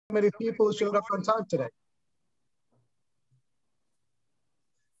many people who showed up on time today.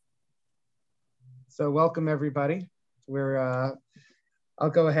 So welcome everybody. I'll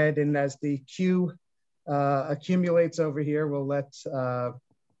go ahead and as the queue accumulates over here, we'll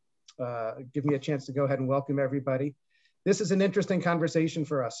give me a chance to go ahead and welcome everybody. This is an interesting conversation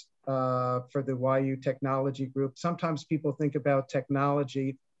for us, for the YUTechnology group. Sometimes people think about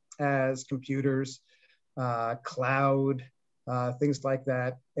technology as computers, cloud, things like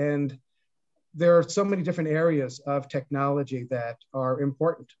that. And there are so many different areas of technology that are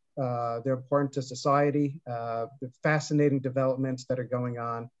important. They're important to society, the fascinating developments that are going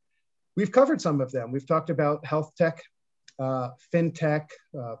on. We've covered some of them. We've talked about health tech, fintech,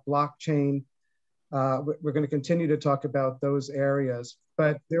 blockchain. We're going to continue to talk about those areas,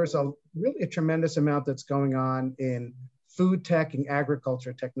 but there's really a tremendous amount that's going on in food tech and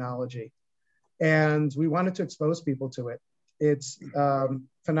agriculture technology. And we wanted to expose people to it. It's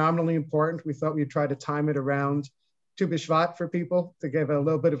phenomenally important. We thought we'd try to time it around Tu B'Shvat for people to give a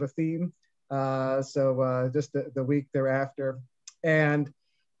little bit of a theme. So just the week thereafter. And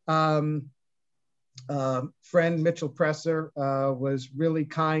friend Mitchell Presser was really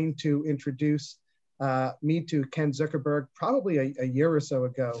kind to introduce me to Ken Zuckerberg probably a year or so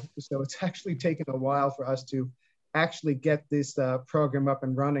ago. So it's actually taken a while for us to actually get this program up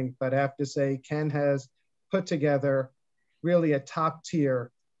and running. But I have to say, Ken has put together really a top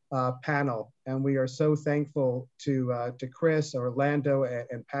tier panel. And we are so thankful to Chris, Orlando,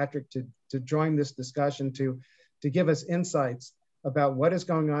 and Patrick to join this discussion to give us insights about what is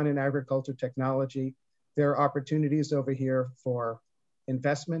going on in agriculture technology. There are opportunities over here for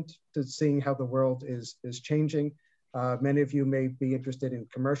investment, to seeing how the world is changing. Many of you may be interested in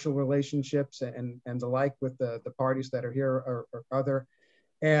commercial relationships and the like with the parties that are here or other.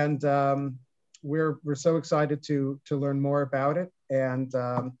 And we're so excited to learn more about it and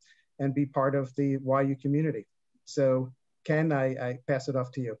be part of the YU community. So Ken, I pass it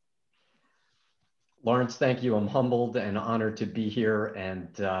off to you. Lawrence, thank you. I'm humbled and honored to be here,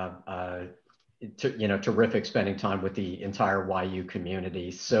 and terrific spending time with the entire YU community.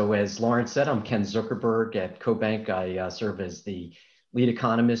 So as Lawrence said, I'm Ken Zuckerberg at CoBank. I serve as the lead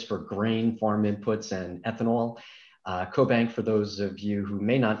economist for grain, farm inputs, and ethanol. CoBank, for those of you who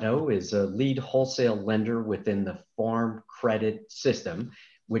may not know, is a lead wholesale lender within the farm credit system,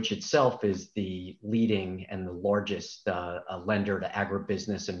 which itself is the leading and the largest lender to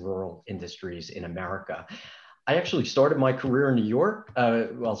agribusiness and rural industries in America. I actually started my career in New York.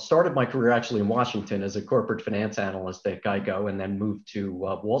 Started my career actually in Washington as a corporate finance analyst at GEICO, and then moved to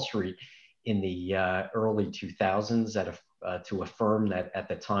Wall Street in the early 2000s to a firm that at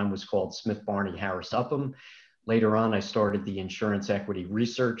the time was called Smith Barney Harris Upham. Later on, I started the insurance equity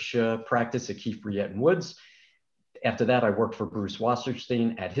research practice at Keefe, Bruyette & Woods. After that, I worked for Bruce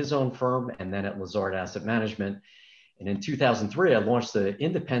Wasserstein at his own firm, and then at Lazard Asset Management. And in 2003, I launched the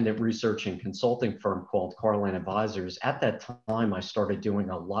independent research and consulting firm called Carlin Advisors. At that time, I started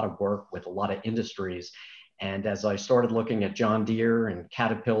doing a lot of work with a lot of industries. And as I started looking at John Deere and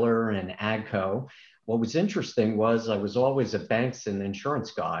Caterpillar and AGCO, what was interesting was I was always a banks and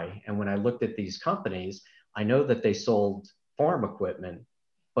insurance guy. And when I looked at these companies, I know that they sold farm equipment,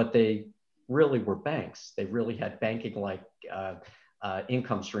 but they really were banks. They really had banking-like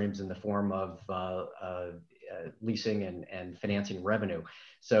income streams in the form of leasing and financing revenue.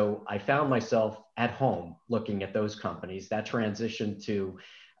 So I found myself at home looking at those companies. That transitioned to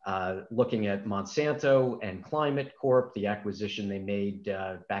looking at Monsanto and Climate Corp, the acquisition they made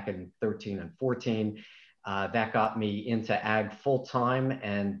back in 13 and 14. That got me into ag full time.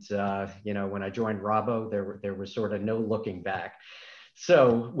 And when I joined Rabo, there was sort of no looking back.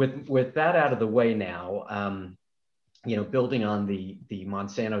 So with that out of the way now, building on the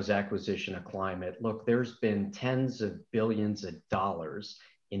Monsanto's acquisition of Climate, look, there's been tens of billions of dollars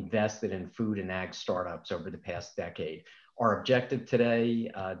invested in food and ag startups over the past decade. Our objective today,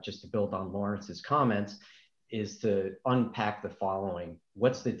 just to build on Lawrence's comments, is to unpack the following.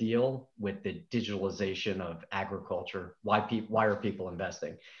 What's the deal with the digitalization of agriculture? Why are people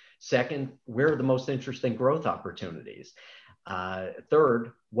investing? Second, where are the most interesting growth opportunities?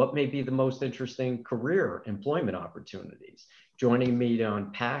 Third, what may be the most interesting career employment opportunities? Joining me to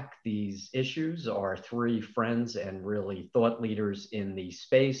unpack these issues are three friends and really thought leaders in the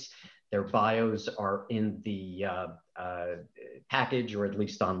space. Their bios are in the package, or at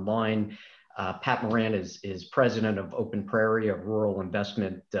least online. Pat Morand is president of Open Prairie, a rural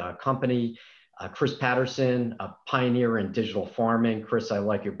investment company. Chris Peterson, a pioneer in digital farming. Chris, I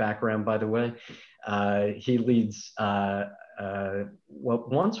like your background, by the way. He leads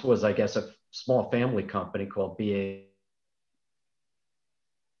what once was, I guess, a small family company called BA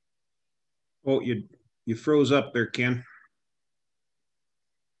Oh, you froze up there, Ken.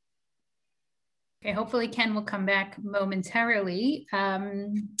 Okay, hopefully Ken will come back momentarily.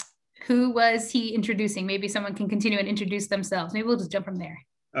 Who was he introducing? Maybe someone can continue and introduce themselves. Maybe we'll just jump from there.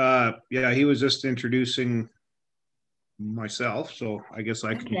 Yeah, he was just introducing myself, so I guess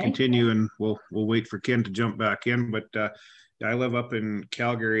I can continue, and we'll wait for Ken to jump back in. But I live up in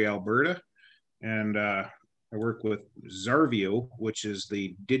Calgary, Alberta, and I work with Xarvio, which is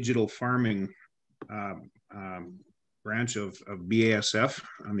the digital farming branch of BASF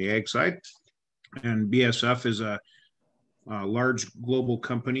on the ag side. And BASF is a large global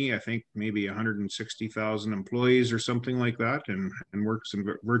company, I think maybe 160,000 employees or something like that, and works in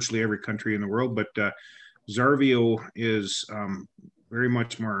virtually every country in the world. But Xarvio is very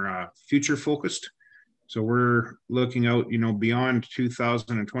much more future focused. So we're looking out, beyond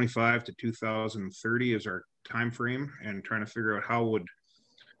 2025 to 2030 is our time frame, and trying to figure out how would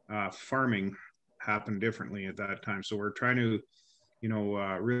farming happen differently at that time. So we're trying to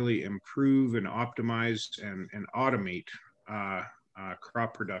really improve and optimize and automate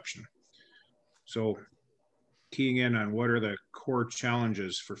crop production. So keying in on what are the core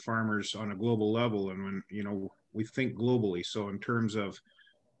challenges for farmers on a global level. And when, we think globally. So in terms of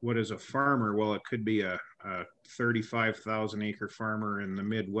what is a farmer, well, it could be a 35,000 acre farmer in the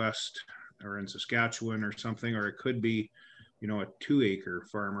Midwest or in Saskatchewan or something, or it could be, a 2 acre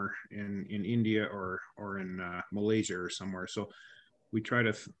farmer in India or in Malaysia or somewhere. So we try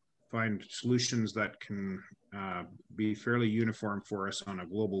to find solutions that can be fairly uniform for us on a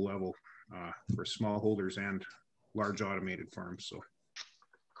global level for smallholders and large automated farms. So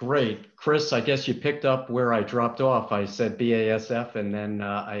great. Chris, I guess you picked up where I dropped off. I said BASF and then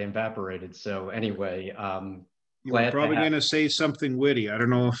I evaporated. So anyway, you were probably going to say something witty. I don't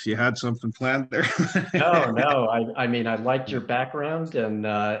know if you had something planned there. No. I mean, I liked your background, and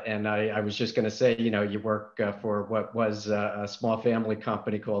I was just going to say, you work for what was a small family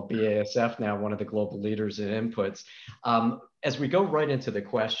company called BASF, now one of the global leaders in inputs. As we go right into the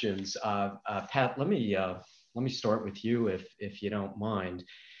questions, Pat, let me start with you, if you don't mind.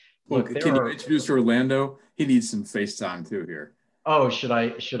 Look, can you introduce Orlando? He needs some FaceTime too here. Oh, should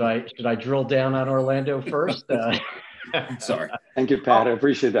I drill down on Orlando first? Sorry. Thank you, Pat. I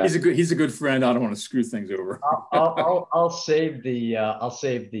appreciate that. He's a good friend. I don't want to screw things over. I'll save the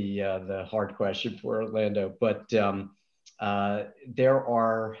hard question for Orlando. But there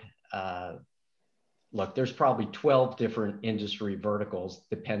are there's probably 12 different industry verticals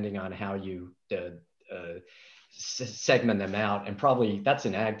depending on how you segment them out, and probably that's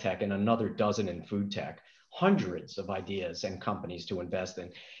in ag tech and another dozen in food tech. Hundreds of ideas and companies to invest in.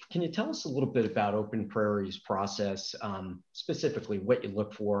 Can you tell us a little bit about Open Prairie's process, specifically what you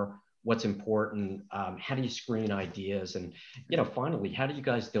look for, what's important, how do you screen ideas, and finally, how do you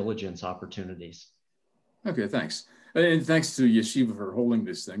guys diligence opportunities? Okay, thanks. And thanks to Yeshiva for holding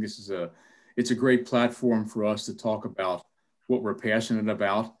this thing. It's a great platform for us to talk about what we're passionate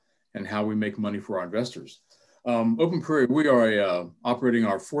about and how we make money for our investors. Open Prairie, we are operating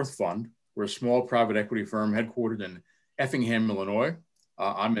our fourth fund. We're a small private equity firm headquartered in Effingham, Illinois.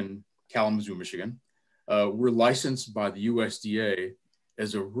 I'm in Kalamazoo, Michigan. We're licensed by the USDA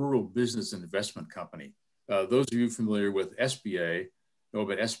as a rural business investment company. Those of you familiar with SBA know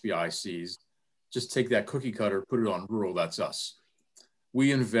about SBICs. Just take that cookie cutter, put it on rural, that's us.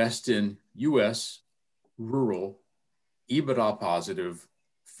 We invest in US rural, EBITDA positive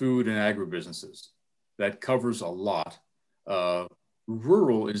food and agribusinesses. That covers a lot.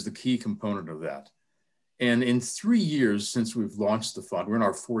 Rural is the key component of that. And in 3 years since we've launched the fund, we're in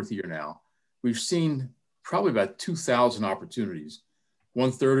our fourth year now, we've seen probably about 2,000 opportunities,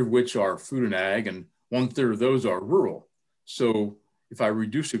 1/3 of which are food and ag, and 1/3 of those are rural. So if I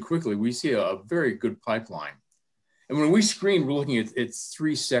reduce it quickly, we see a very good pipeline. And when we screen, we're looking at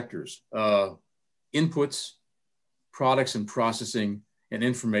 3 sectors, inputs, products and processing, and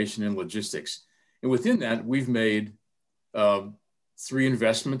information and logistics. And within that, we've made 3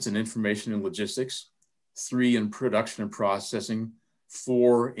 investments in information and logistics, 3 in production and processing,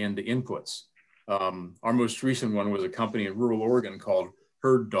 4 in the inputs. Our most recent one was a company in rural Oregon called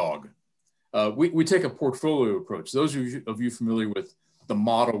Herd Dog. We take a portfolio approach. Those of you familiar with the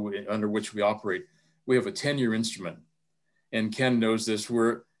model under which we operate, we have a 10-year instrument. And Ken knows this,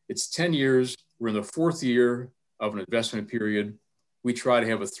 it's 10 years, we're in the 4th year of an investment period. We try to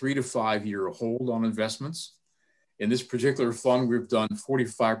have a 3 to 5 year hold on investments. In this particular fund, we've done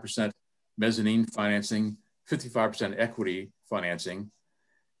 45% mezzanine financing, 55% equity financing.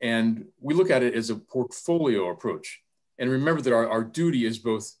 And we look at it as a portfolio approach. And remember that our duty is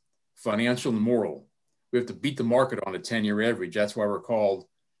both financial and moral. We have to beat the market on a 10-year average. That's why we're called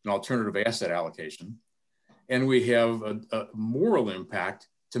an alternative asset allocation. And we have a moral impact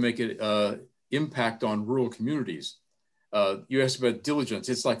to make it impact on rural communities. You asked about diligence.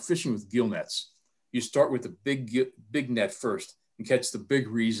 It's like fishing with gill nets. You start with the big net first and catch the big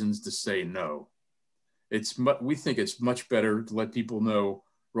reasons to say no. We think it's much better to let people know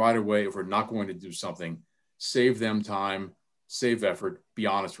right away if we're not going to do something, save them time, save effort, be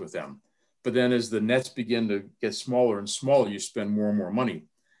honest with them. But then as the nets begin to get smaller and smaller, you spend more and more money.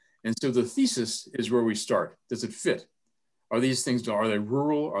 And so the thesis is where we start. Does it fit? Are these things, are they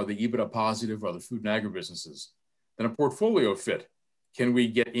rural? Are they EBITDA positive? Are they food and agribusinesses? Then a portfolio fit. Can we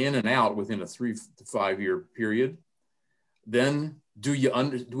get in and out within a 3 to 5 year period? Then do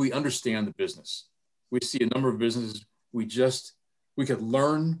we understand the business? We see a number of businesses we could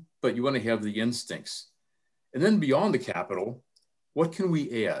learn, but you want to have the instincts. And then beyond the capital, what can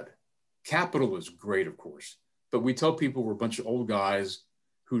we add? Capital is great, of course, but we tell people we're a bunch of old guys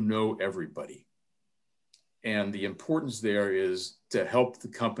who know everybody. And the importance there is to help the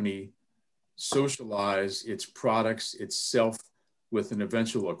company socialize its products, itself, with an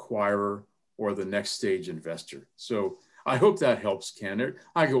eventual acquirer or the next stage investor. So I hope that helps, Ken.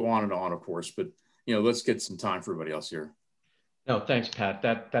 I go on and on, of course, but let's get some time for everybody else here. No, thanks, Pat.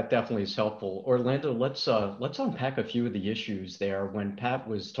 That definitely is helpful. Orlando, let's unpack a few of the issues there. When Pat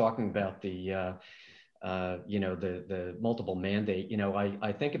was talking about the multiple mandate,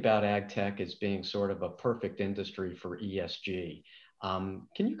 I think about ag tech as being sort of a perfect industry for ESG.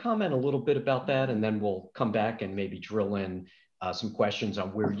 Can you comment a little bit about that? And then we'll come back and maybe drill in some questions on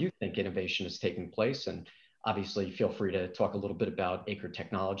where you think innovation is taking place. And obviously, feel free to talk a little bit about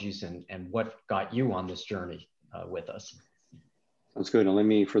YUTechnologies and what got you on this journey with us. Sounds good. And let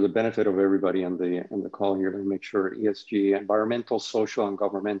me, for the benefit of everybody on the call here, let me make sure ESG, environmental, social, and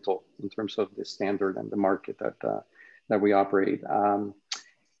governmental, in terms of the standard and the market that we operate.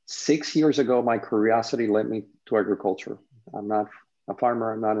 6 years ago, my curiosity led me to agriculture. I'm not a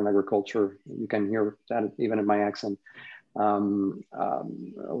farmer. I'm not in agriculture. You can hear that even in my accent. I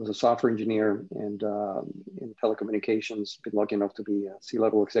was a software engineer and in telecommunications. Been lucky enough to be a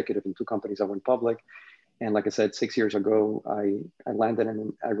C-level executive in 2 companies that went public. And like I said, 6 years ago, I landed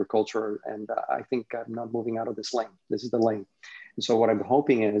in agriculture, and I think I'm not moving out of this lane. This is the lane. And so what I'm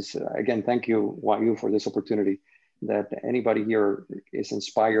hoping is, again, thank you, YU, for this opportunity, that anybody here is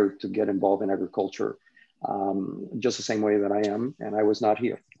inspired to get involved in agriculture, just the same way that I am, and I was not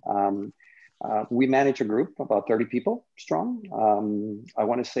here. We manage a group, about 30 people strong. I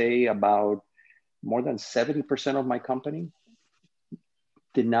want to say about more than 70% of my company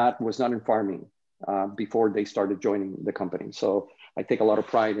was not in farming before they started joining the company. So I take a lot of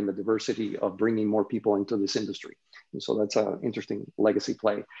pride in the diversity of bringing more people into this industry. And so that's an interesting legacy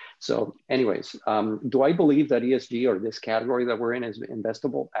play. So anyways, do I believe that ESG or this category that we're in is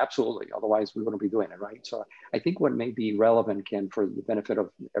investable? Absolutely. Otherwise, we wouldn't be doing it, right? So I think what may be relevant, Ken, for the benefit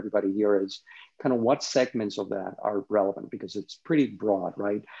of everybody here is kind of what segments of that are relevant, because it's pretty broad,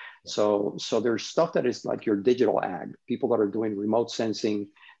 right? So there's stuff that is like your digital ag, people that are doing remote sensing,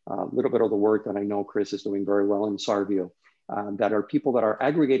 a little bit of the work that I know Chris is doing very well in Sarvio, that are people that are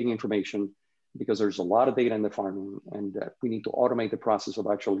aggregating information, because there's a lot of data in the farming, and we need to automate the process of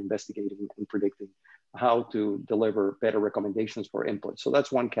actually investigating and predicting how to deliver better recommendations for input. So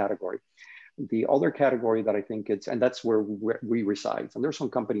that's one category. The other category that I think and that's where we reside. And there's some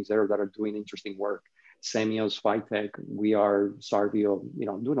companies there that are doing interesting work. Semios, Phytech, we are Sarvio,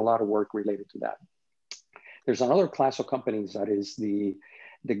 doing a lot of work related to that. There's another class of companies that is the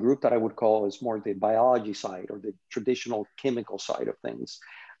group that I would call is more the biology side, or the traditional chemical side of things.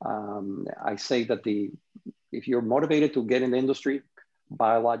 I say that if you're motivated to get in the industry,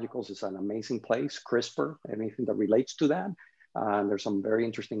 biologicals is an amazing place. CRISPR, anything that relates to that. There's some very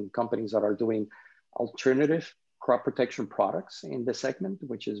interesting companies that are doing alternative crop protection products in this segment,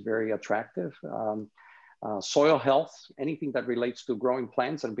 which is very attractive. Soil health, anything that relates to growing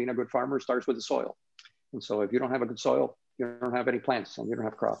plants and being a good farmer starts with the soil. And so if you don't have a good soil, you don't have any plants and you don't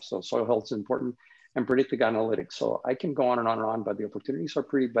have crops. So soil health is important, and predictive analytics. So I can go on and on and on, but the opportunities are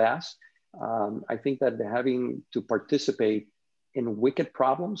pretty vast. I think that having to participate in wicked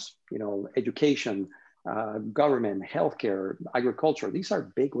problems, education, government, healthcare, agriculture, these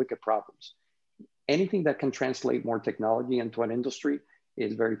are big wicked problems. Anything that can translate more technology into an industry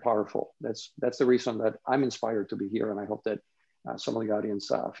is very powerful. That's the reason that I'm inspired to be here, and I hope that some of the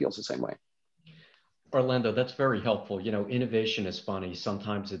audience feels the same way. Orlando, that's very helpful. Innovation is funny.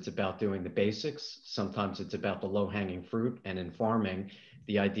 Sometimes it's about doing the basics. Sometimes it's about the low-hanging fruit. And in farming,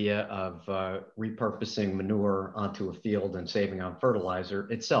 the idea of repurposing manure onto a field and saving on fertilizer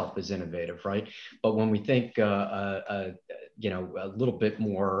itself is innovative, right? But when we think a little bit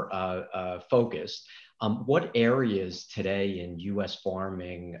more focused. What areas today in U.S.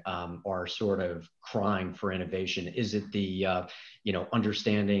 farming are sort of crying for innovation? Is it the,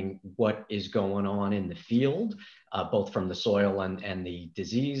 understanding what is going on in the field, both from the soil and the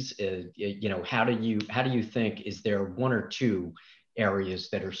disease? How do you think, is there one or two areas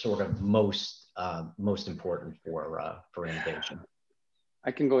that are sort of most important for innovation? I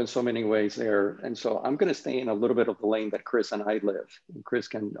can go in so many ways there. And so I'm going to stay in a little bit of the lane that Chris and I live. And Chris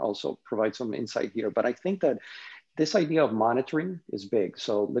can also provide some insight here. But I think that this idea of monitoring is big.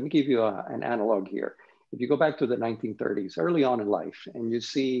 So let me give you an analog here. If you go back to the 1930s, early on in life, and you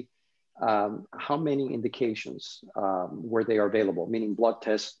see how many indications were they available, meaning blood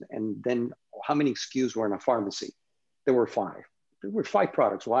tests, and then how many SKUs were in a pharmacy? There were 5. There were 5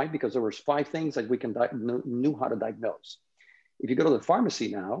 products. Why? Because there were 5 things that we knew how to diagnose. If you go to the pharmacy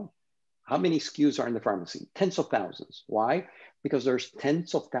now, how many SKUs are in the pharmacy? Tens of thousands. Why? Because there's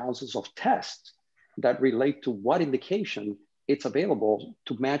tens of thousands of tests that relate to what indication it's available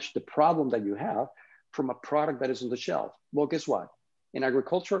to match the problem that you have from a product that is on the shelf. Well, guess what? In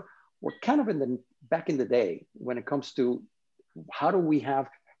agriculture, we're kind of back in the day when it comes to how do we have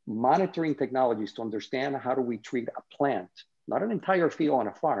monitoring technologies to understand how do we treat a plant, not an entire field on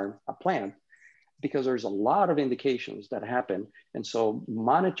a farm, a plant, because there's a lot of indications that happen. And so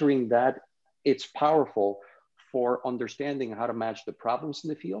monitoring that, it's powerful for understanding how to match the problems in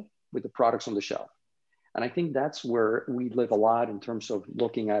the field with the products on the shelf. And I think that's where we live a lot in terms of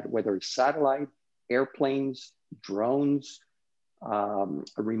looking at whether it's satellite, airplanes, drones,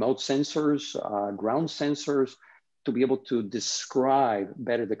 remote sensors, ground sensors, to be able to describe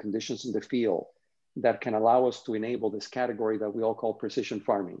better the conditions in the field that can allow us to enable this category that we all call precision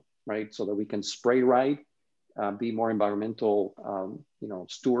farming. Right, so that we can spray right, be more environmental,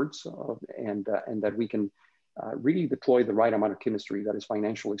 stewards, and that we can really deploy the right amount of chemistry that is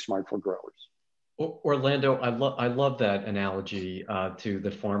financially smart for growers. Orlando, I love that analogy to the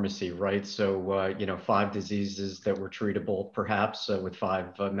pharmacy, right? So 5 diseases that were treatable, perhaps with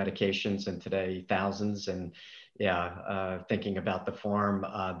 5 medications, and today thousands. And thinking about the farm,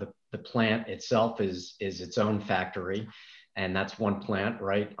 the plant itself is its own factory. And that's one plant,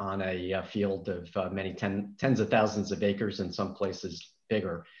 right, on a field of many tens of thousands of acres, in some places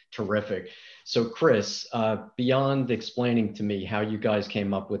bigger. Terrific. So Chris, beyond explaining to me how you guys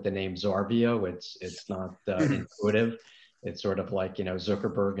came up with the name Xarvio, it's not intuitive. It's sort of like,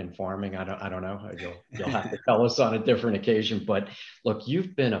 Zuckerberg and farming. I don't know. You'll have to tell us on a different occasion. But look,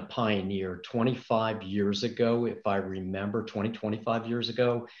 you've been a pioneer 25 years ago, if I remember, 25 years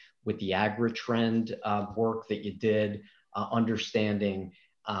ago, with the agri-trend work that you did. Understanding,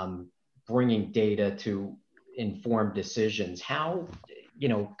 bringing data to inform decisions. How,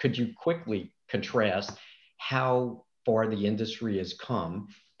 could you quickly contrast how far the industry has come?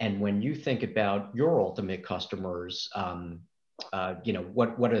 And when you think about your ultimate customers, what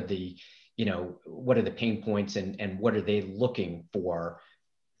are the pain points, and what are they looking for?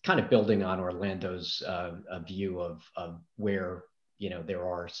 Kind of building on Orlando's view of where, there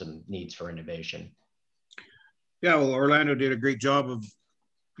are some needs for innovation. Yeah, well, Orlando did a great job of,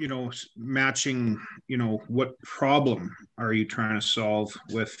 matching, what problem are you trying to solve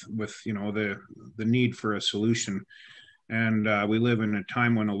with the need for a solution. And we live in a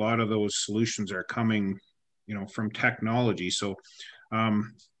time when a lot of those solutions are coming, from technology. So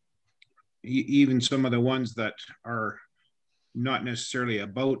even some of the ones that are not necessarily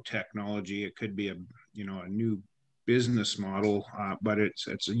about technology, it could be a new business model, but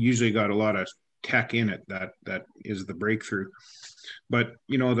it's usually got a lot of tech in it that is the breakthrough. But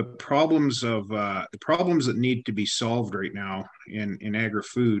the problems that need to be solved right now in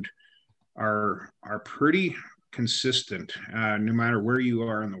agri-food are pretty consistent, no matter where you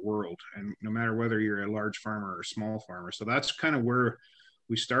are in the world, and no matter whether you're a large farmer or a small farmer. So that's kind of where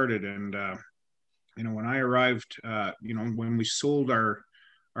we started. And when I arrived, when we sold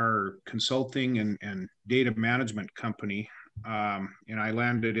our consulting and data management company, and I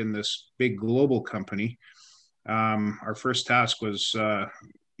landed in this big global company, our first task was,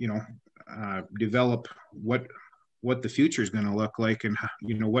 develop what the future is going to look like, and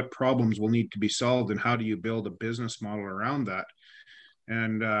what problems will need to be solved, and how do you build a business model around that.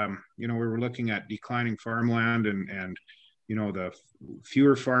 And we were looking at declining farmland and the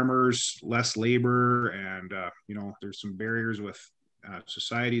fewer farmers, less labor, and there's some barriers with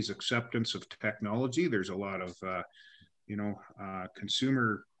society's acceptance of technology. There's a lot of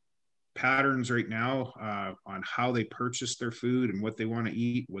consumer patterns right now on how they purchase their food and what they want to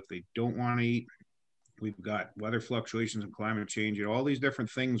eat, what they don't want to eat. We've got weather fluctuations and climate change, all these different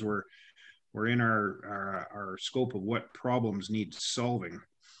things were or in our scope of what problems need solving.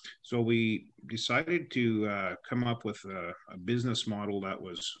 So we decided to come up with a business model that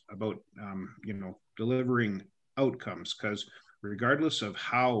was about, delivering outcomes, because regardless of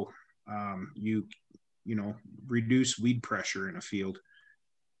how you reduce weed pressure in a field,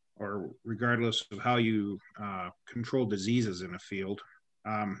 or regardless of how you control diseases in a field,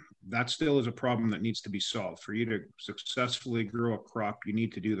 that still is a problem that needs to be solved. For you to successfully grow a crop, you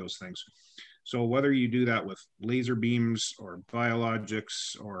need to do those things. So whether you do that with laser beams or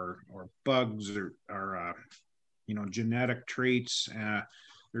biologics or bugs or genetic traits,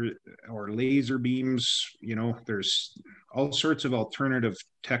 or laser beams, there's all sorts of alternative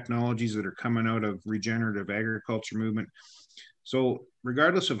technologies that are coming out of regenerative agriculture movement. So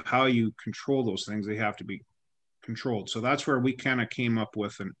regardless of how you control those things, they have to be controlled. So that's where we kind of came up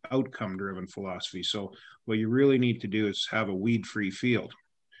with an outcome-driven philosophy. So what you really need to do is have a weed-free field.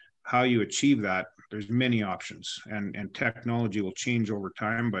 How you achieve that, there's many options, and technology will change over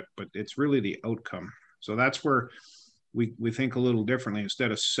time, but it's really the outcome. So that's where we think a little differently.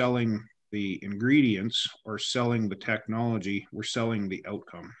 Instead of selling the ingredients or selling the technology, we're selling the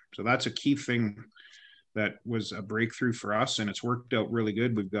outcome. So that's a key thing that was a breakthrough for us, and it's worked out really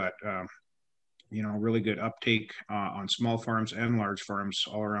good. We've got really good uptake on small farms and large farms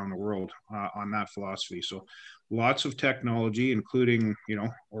all around the world on that philosophy. So lots of technology, including,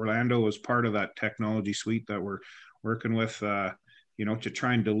 Orlando was part of that technology suite that we're working with, to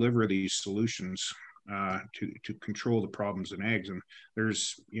try and deliver these solutions to control the problems in eggs. And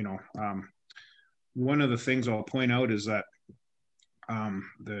there's, one of the things I'll point out is that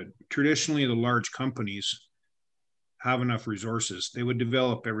traditionally the large companies have enough resources. They would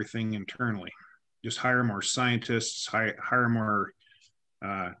develop everything internally. Just hire more scientists, hire more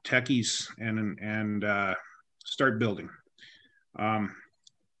techies, and start building.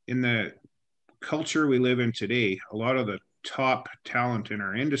 In the culture we live in today, a lot of the top talent in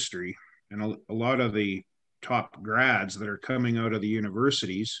our industry and a lot of the top grads that are coming out of the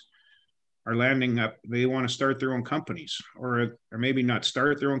universities are landing up, they want to start their own companies, or maybe not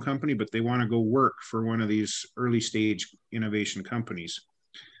start their own company, but they want to go work for one of these early stage innovation companies.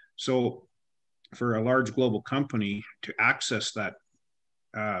 So for a large global company to access that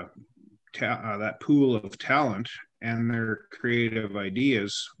that pool of talent and their creative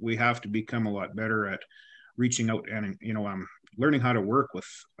ideas, we have to become a lot better at reaching out and learning how to work with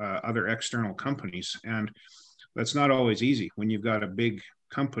other external companies. And that's not always easy when you've got a big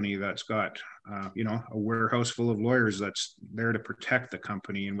company that's got a warehouse full of lawyers that's there to protect the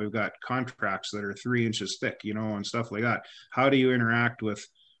company, and we've got contracts that are 3 inches thick, and stuff like that. How do you interact with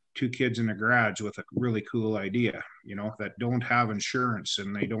 2 kids in a garage with a really cool idea, that don't have insurance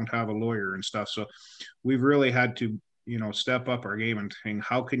and they don't have a lawyer and stuff? So we've really had to, step up our game and think,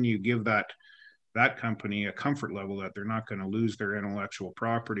 how can you give that company a comfort level that they're not going to lose their intellectual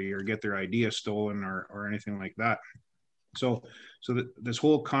property or get their idea stolen or anything like that. So this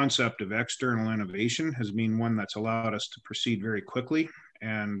whole concept of external innovation has been one that's allowed us to proceed very quickly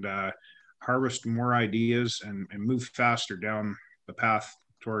and harvest more ideas and move faster down the path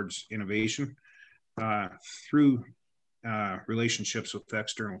towards innovation through relationships with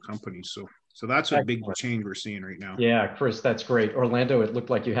external companies. So that's a big change we're seeing right now. Yeah, Chris, that's great. Orlando, it looked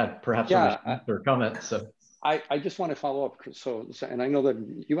like you had perhaps a response or comment. So I just want to follow up. So, and I know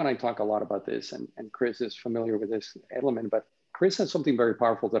that you and I talk a lot about this, and Chris is familiar with this element, but Chris has something very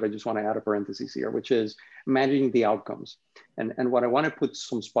powerful that I just want to add a parenthesis here, which is managing the outcomes. And what I want to put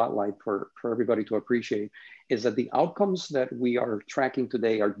some spotlight for everybody to appreciate is that the outcomes that we are tracking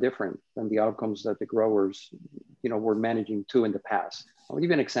today are different than the outcomes that the growers, were managing to in the past. I'll give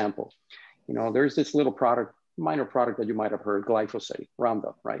you an example. There's this little minor product that you might have heard, glyphosate,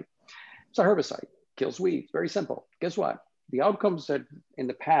 Roundup, right? It's a herbicide, kills weeds, very simple. Guess what? The outcomes that in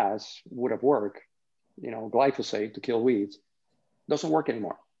the past would have worked, glyphosate to kill weeds, doesn't work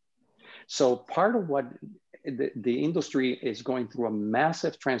anymore. So part of what the industry is going through a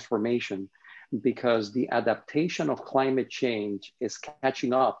massive transformation because the adaptation of climate change is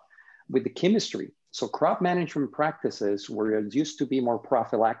catching up with the chemistry. So crop management practices, where it used to be more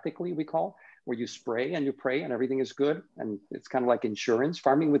prophylactically, we call, where you spray and you pray and everything is good. And it's kind of like insurance.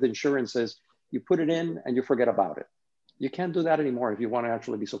 Farming with insurance is you put it in and you forget about it. You can't do that anymore if you want to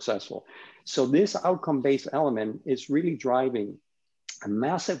actually be successful. So this outcome-based element is really driving a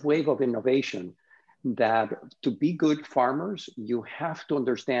massive wave of innovation that to be good farmers, you have to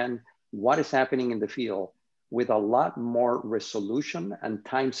understand what is happening in the field with a lot more resolution and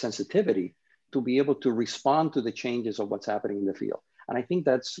time sensitivity to be able to respond to the changes of what's happening in the field. And I think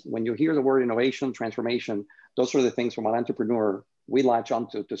that's when you hear the word innovation, transformation, those are the things from an entrepreneur we latch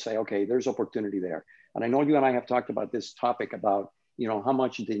onto to say, okay, there's opportunity there. And I know you and I have talked about this topic about, you know, how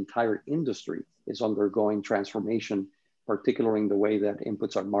much the entire industry is undergoing transformation, particularly in the way that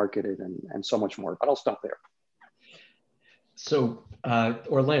inputs are marketed and so much more. But I'll stop there. So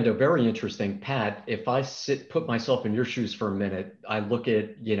Orlando, very interesting. Pat, if I put myself in your shoes for a minute, I look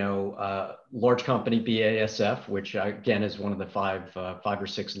at, you know, large company BASF, which again is one of the five or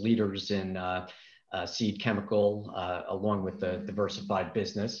six leaders in seed chemical, along with the diversified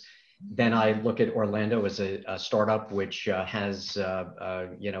business. Then I look at Orlando as a startup which has,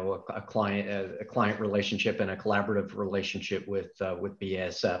 you know, a client relationship and a collaborative relationship with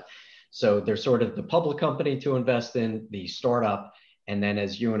BASF. So they're sort of the public company to invest in, the startup, and then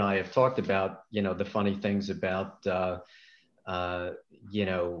as you and I have talked about, you know, the funny things about, you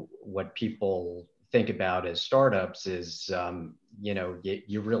know, what people think about as startups is, you know,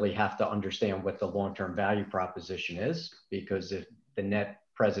 you really have to understand what the long-term value proposition is, because if the net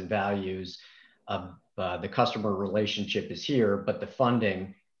present values of the customer relationship is here, but the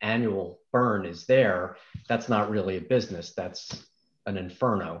funding annual burn is there, that's not really a business. That's an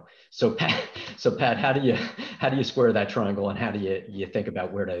inferno. So Pat, how do you square that triangle, and how do you think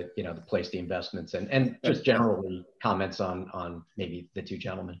about where to, you know, to place the investments, and just generally comments on maybe the two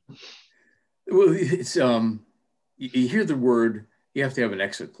gentlemen? Well, it's you hear the word, you have to have an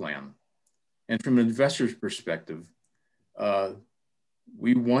exit plan, and from an investor's perspective,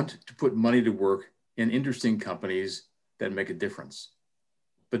 we want to put money to work in interesting companies that make a difference.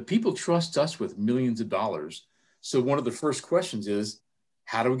 But people trust us with millions of dollars. So one of the first questions is,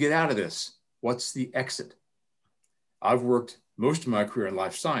 how do we get out of this? What's the exit? I've worked most of my career in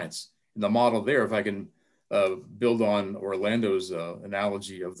life science. And the model there, if I can build on Orlando's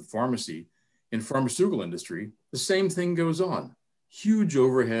analogy of the pharmacy, in pharmaceutical industry, the same thing goes on. Huge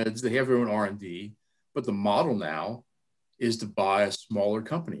overheads, they have their own R&D, but the model now is to buy a smaller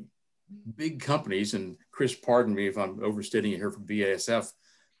company. Big companies, and Chris, pardon me if I'm overstating it here from BASF,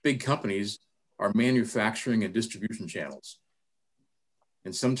 big companies are manufacturing and distribution channels.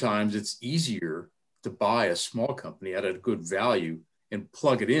 And sometimes it's easier to buy a small company at a good value and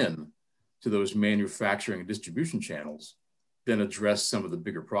plug it in to those manufacturing and distribution channels than address some of the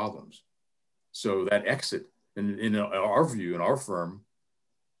bigger problems. So that exit, in our view, in our firm,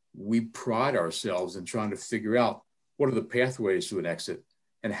 we pride ourselves in trying to figure out what are the pathways to an exit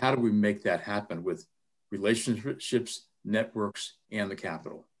and how do we make that happen with relationships, networks, and the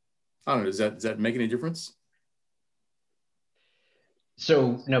capital. I don't know, does that make any difference?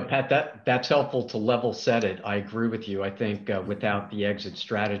 So no, Pat, that's helpful to level set it. I agree with you. I think without the exit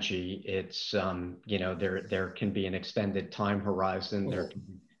strategy, it's you know, there can be an extended time horizon.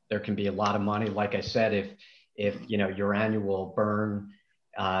 There can be a lot of money. Like I said, if you know your annual burn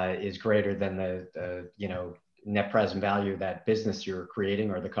is greater than the you know net present value of that business you're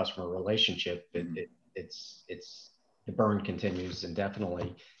creating or the customer relationship, it's the burn continues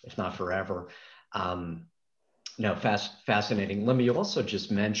indefinitely, if not forever. No, fascinating. Let me also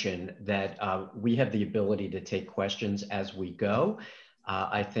just mention that we have the ability to take questions as we go.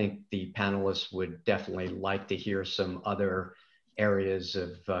 I think the panelists would definitely like to hear some other areas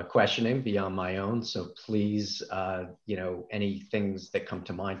of questioning beyond my own. So please, you know, any things that come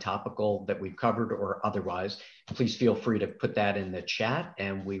to mind, topical that we've covered or otherwise, please feel free to put that in the chat,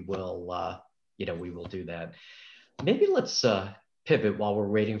 and we will, you know, we will do that. Maybe let's pivot while we're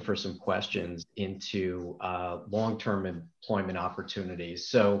waiting for some questions into long-term employment opportunities.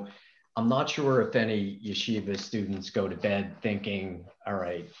 So I'm not sure if any yeshiva students go to bed thinking, all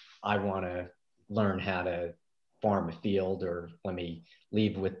right, I want to learn how to farm a field, or let me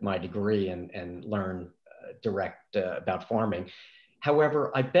leave with my degree and learn direct about farming.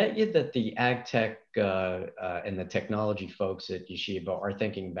 However, I bet you that the ag tech and the technology folks at yeshiva are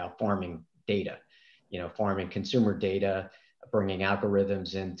thinking about farming data, you know, farming consumer data, bringing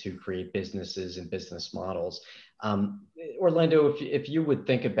algorithms in to create businesses and business models. Orlando, if you would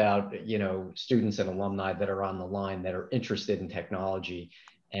think about, you know, students and alumni that are on the line that are interested in technology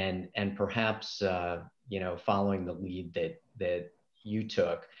and perhaps, you know, following the lead that you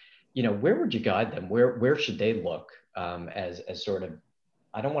took, you know, where would you guide them? Where should they look as sort of,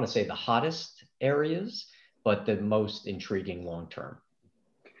 I don't want to say the hottest areas, but the most intriguing long-term?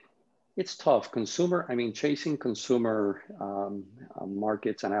 It's tough. Consumer, I mean, chasing consumer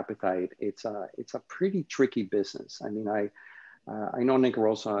markets and appetite, it's a pretty tricky business. I mean, I know Nick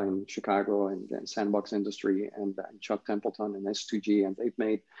Rosa in Chicago and Sandbox Industry and Chuck Templeton and S2G, and they've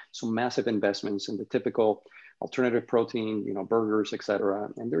made some massive investments in the typical alternative protein, you know, burgers, et cetera.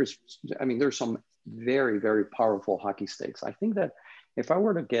 And there's some very, very powerful hockey stakes. I think that if I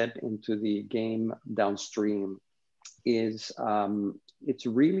were to get into the game downstream, is it's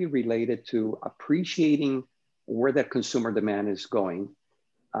really related to appreciating where that consumer demand is going.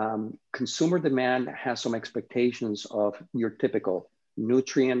 Consumer demand has some expectations of your typical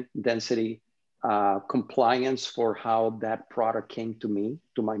nutrient density, compliance for how that product came to me,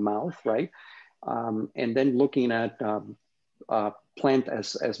 to my mouth, right? And then looking at plant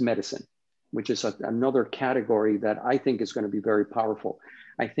as medicine, which is another category that I think is going to be very powerful.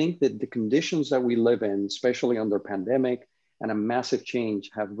 I think that the conditions that we live in, especially under pandemic and a massive change,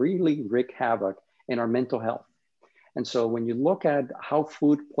 have really wreaked havoc in our mental health. And so when you look at how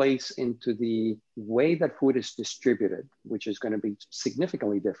food plays into the way that food is distributed, which is going to be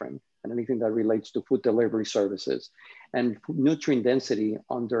significantly different than anything that relates to food delivery services, and nutrient density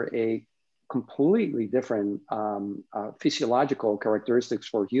under a completely different physiological characteristics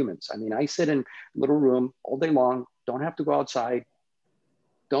for humans. I mean, I sit in a little room all day long, don't have to go outside,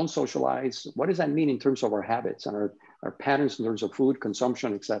 don't socialize. What does that mean in terms of our habits and our patterns in terms of food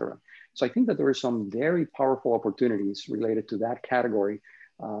consumption, et cetera? So I think that there are some very powerful opportunities related to that category,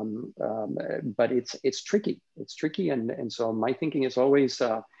 but it's tricky. It's tricky, and so my thinking is always,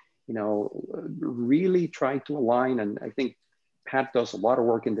 really try to align. And I think Pat does a lot of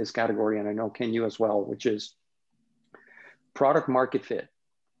work in this category, and I know Ken, you as well, which is product market fit.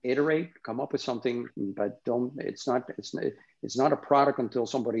 Iterate, come up with something, but it's not a product until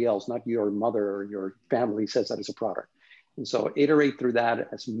somebody else, not your mother or your family, says that it's a product. And so iterate through that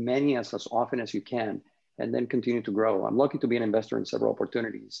as often as you can, and then continue to grow. I'm lucky to be an investor in several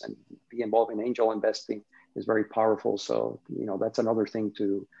opportunities, and be involved in angel investing is very powerful. So, that's another thing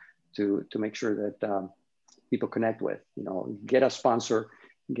to make sure that people connect with, get a sponsor,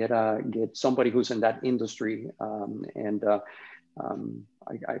 get somebody who's in that industry.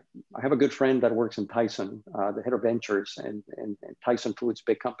 I have a good friend that works in Tyson, the head of ventures, and Tyson Foods,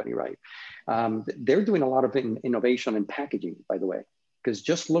 big company, right? They're doing a lot of innovation in packaging, by the way, because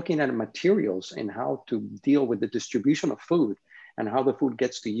just looking at materials and how to deal with the distribution of food and how the food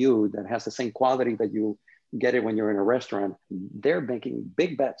gets to you that has the same quality that you get it when you're in a restaurant, they're making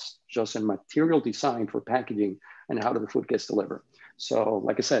big bets just in material design for packaging and how the food gets delivered. So,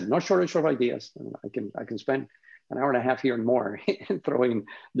 like I said, no shortage of ideas. I can spend an hour and a half here and more throwing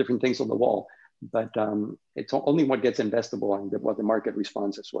different things on the wall, but it's only what gets investable and what the market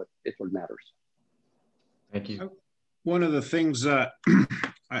responds is what matters. Thank you. One of the things that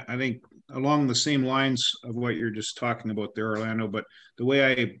I think along the same lines of what you're just talking about there, Orlando, but the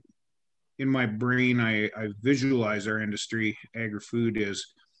way in my brain, I visualize our industry, agri-food,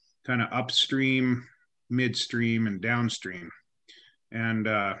 is kind of upstream, midstream, and downstream. And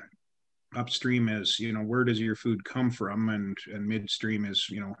upstream is, where does your food come from? And midstream is,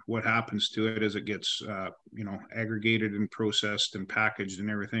 what happens to it as it gets, aggregated and processed and packaged and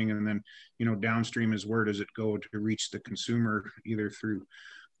everything. And then, downstream is where does it go to reach the consumer, either through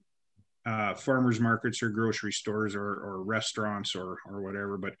farmers markets or grocery stores or restaurants or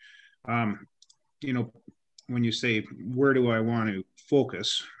whatever. But, when you say, where do I want to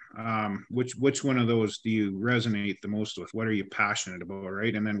focus? Which one of those do you resonate the most with? What are you passionate about,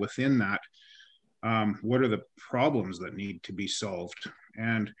 right? And then within that, what are the problems that need to be solved?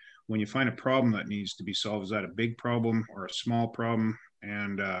 And when you find a problem that needs to be solved, is that a big problem or a small problem?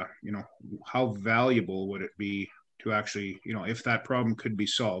 And how valuable would it be to actually, if that problem could be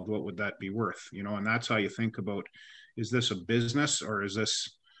solved, what would that be worth? And that's how you think about, is this a business or is this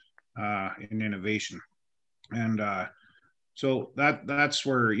an innovation? And so that's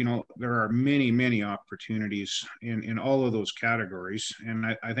where, there are many opportunities in all of those categories.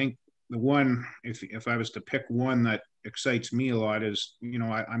 And I think the one, if I was to pick one that excites me a lot is,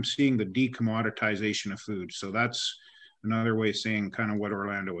 I'm seeing the decommoditization of food. So that's another way of saying kind of what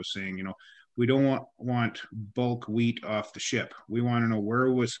Orlando was saying. We don't want bulk wheat off the ship. We want to know,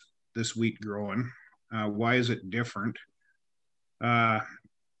 where was this wheat growing? Why is it different?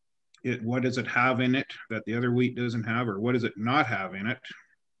 What does it have in it that the other wheat doesn't have, or what does it not have in it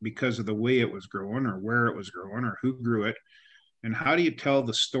because of the way it was growing or where it was growing or who grew it? And how do you tell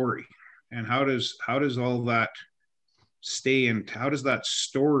the story? And how does all that stay in, how does that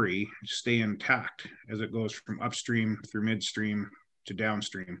story stay intact as it goes from upstream through midstream to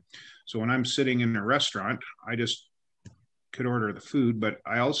downstream? So when I'm sitting in a restaurant, I just could order the food, but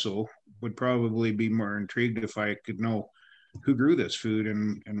I also would probably be more intrigued if I could know who grew this food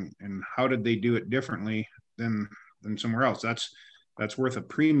and how did they do it differently than somewhere else. That's worth a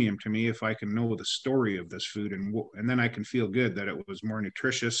premium to me if I can know the story of this food, and then I can feel good that it was more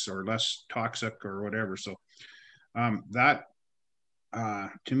nutritious or less toxic or whatever. So that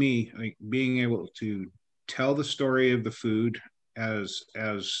to me, like, being able to tell the story of the food as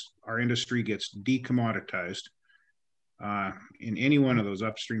our industry gets decommoditized, in any one of those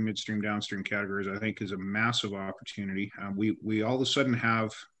upstream, midstream, downstream categories, I think is a massive opportunity. We all of a sudden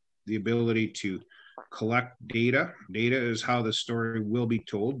have the ability to collect data. Data is how the story will be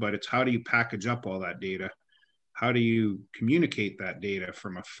told, but it's how do you package up all that data? How do you communicate that data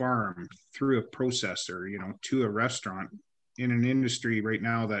from a farm through a processor, you know, to a restaurant in an industry right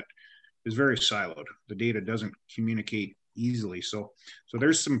now that is very siloed? The data doesn't communicate easily. So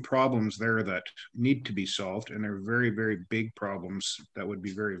there's some problems there that need to be solved, and they're very, very big problems that would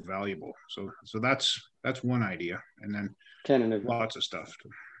be very valuable. So that's one idea, and then Ken, lots of stuff.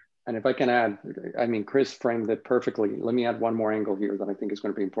 And if I can add, I mean, Chris framed it perfectly. Let me add one more angle here that I think is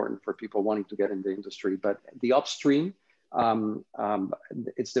going to be important for people wanting to get in the industry. But the upstream,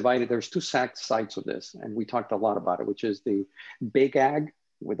 it's divided. There's two sides of this, and we talked a lot about it, which is the big ag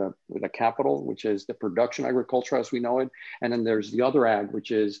with a capital, which is the production agriculture as we know it. And then there's the other ag,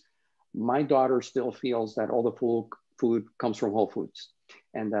 which is my daughter still feels that all the food comes from Whole Foods,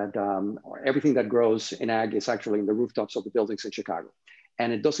 and that everything that grows in ag is actually in the rooftops of the buildings in Chicago.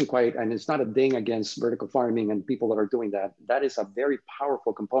 And it doesn't quite, and it's not a ding against vertical farming and people that are doing that. That is a very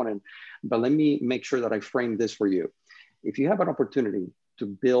powerful component. But let me make sure that I frame this for you. If you have an opportunity to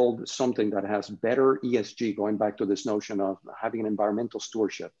build something that has better ESG, going back to this notion of having an environmental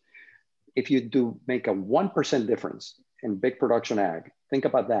stewardship, if you do make a 1% difference in big production ag, think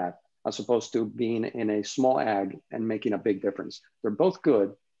about that, as opposed to being in a small ag and making a big difference. They're both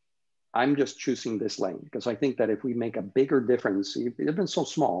good. I'm just choosing this lane because I think that if we make a bigger difference, even so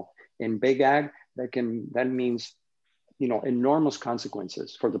small, in big ag, that means, you know, enormous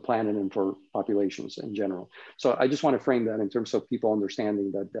consequences for the planet and for populations in general. So I just want to frame that in terms of people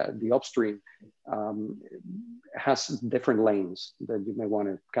understanding that the upstream has different lanes that you may want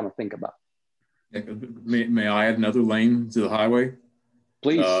to kind of think about. May I add another lane to the highway?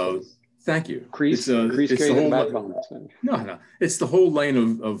 Please. Thank you. It's the whole backbone. No. It's the whole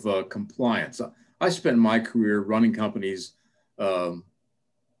lane of compliance. I spent my career running companies that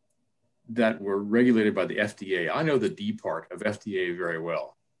were regulated by the FDA. I know the D part of FDA very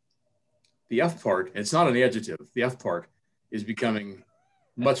well. The F part, it's not an adjective. The F part is becoming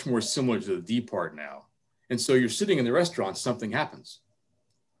much more similar to the D part now. And so you're sitting in the restaurant, something happens.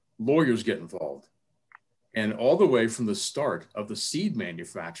 Lawyers get involved. And all the way from the start of the seed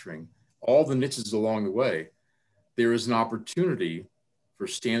manufacturing, all the niches along the way, there is an opportunity for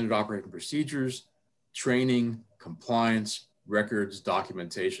standard operating procedures, training, compliance, records,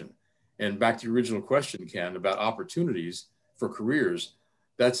 documentation. And back to your original question, Ken, about opportunities for careers,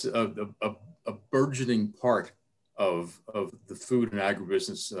 that's a burgeoning part of the food and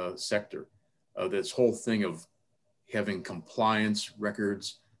agribusiness sector. This whole thing of having compliance,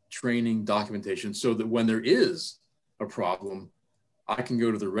 records, training, documentation, so that when there is a problem, I can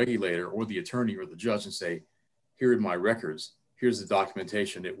go to the regulator or the attorney or the judge and say, here are my records, here's the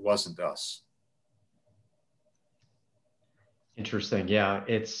documentation, it wasn't us. Interesting. Yeah,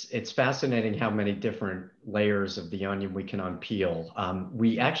 it's fascinating how many different layers of the onion we can unpeel.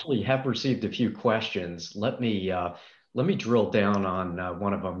 We actually have received a few questions. Let me drill down on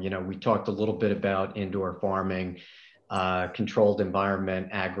one of them. You know, we talked a little bit about indoor farming, controlled environment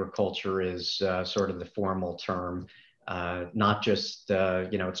agriculture is sort of the formal term. Not just,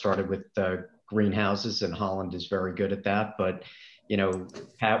 you know, it started with greenhouses, and Holland is very good at that. But, you know,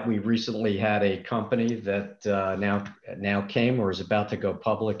 Pat, we recently had a company that now came or is about to go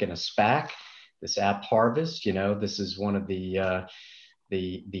public in a SPAC, this App Harvest. You know, this is one of the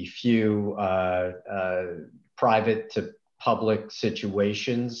few private to public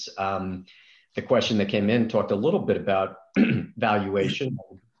situations. The question that came in talked a little bit about valuation,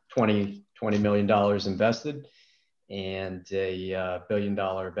 $20 million invested, and a $1 billion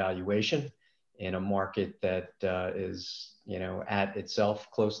valuation in a market that is, you know, at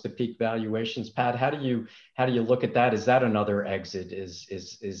itself close to peak valuations. Pat, how do you look at that? Is that another exit?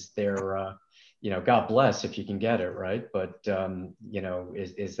 Is there, you know, God bless if you can get it, right? But you know,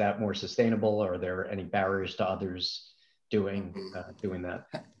 is that more sustainable? Are there any barriers to others doing that?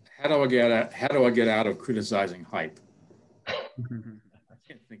 How do I get out of criticizing hype? I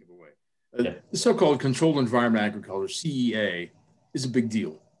can't think of a way. The so-called controlled environment agriculture, CEA, is a big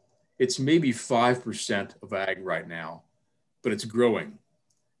deal. It's maybe 5% of ag right now, but it's growing.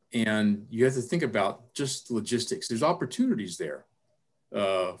 And you have to think about just logistics. There's opportunities there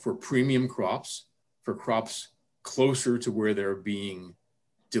for premium crops, for crops closer to where they're being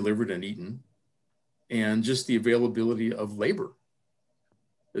delivered and eaten, and just the availability of labor,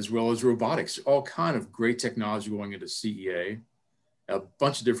 as well as robotics, all kind of great technology going into CEA, a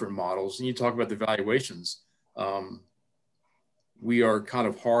bunch of different models. And you talk about the valuations. We are kind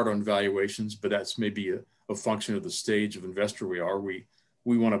of hard on valuations, but that's maybe a a function of the stage of investor we are. We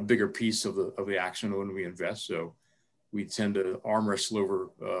want a bigger piece of the action when we invest. So we tend to arm wrestle over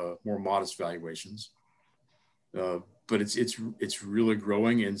more modest valuations. But it's really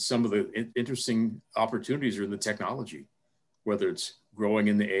growing, and some of the interesting opportunities are in the technology, whether it's growing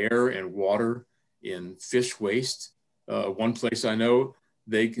in the air and water, in fish waste. One place I know,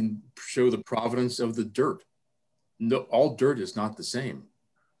 they can show the provenance of the dirt. No, all dirt is not the same.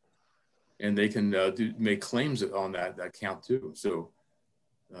 And they can make claims on that count too. So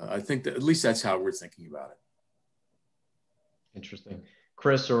I think that at least that's how we're thinking about it. Interesting.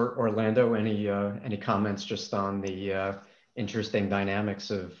 Chris or Orlando, any comments just on the interesting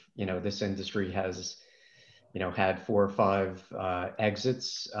dynamics of, this industry has, had 4 or 5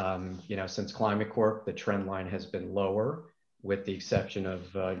 exits, since Climate Corp. The trend line has been lower, with the exception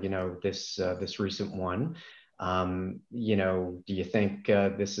of, this recent one. Do you think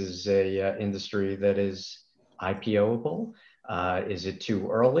this is a industry that is IPO-able? Is it too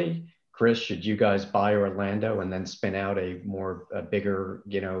early? Chris, should you guys buy Orlando and then spin out a bigger,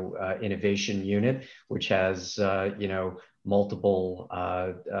 innovation unit, which has, multiple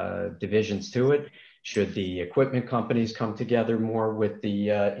divisions to it? Should the equipment companies come together more with the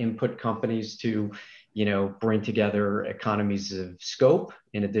input companies to, bring together economies of scope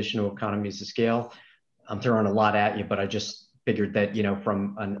in addition to economies of scale? I'm throwing a lot at you, but I just figured that,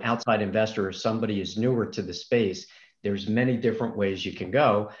 from an outside investor, if somebody is newer to the space, there's many different ways you can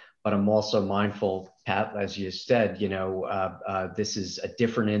go. But I'm also mindful, Pat, as you said, this is a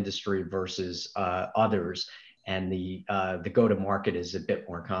different industry versus others, and the go-to-market is a bit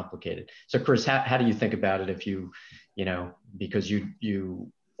more complicated. So, Chris, how do you think about it if you, because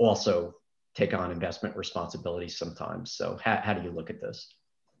you also take on investment responsibilities sometimes. So how do you look at this?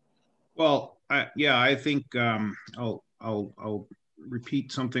 Well, I think I'll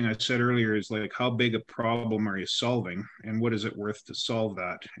repeat something I said earlier, is like, how big a problem are you solving, and what is it worth to solve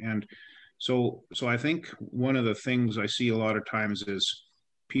that? And so I think one of the things I see a lot of times is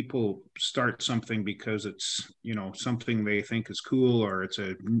people start something because it's, something they think is cool, or it's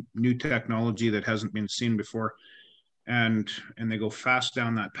a new technology that hasn't been seen before, and they go fast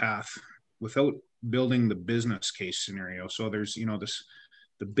down that path without building the business case scenario. So there's,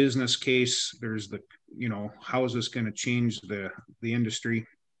 the business case, there's the, how is this going to change the industry?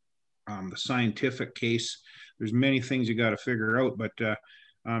 The scientific case, there's many things you got to figure out, but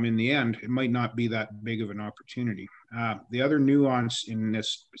in the end, it might not be that big of an opportunity. The other nuance in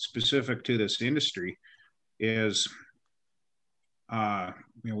this, specific to this industry, is,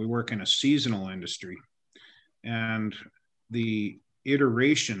 we work in a seasonal industry, and the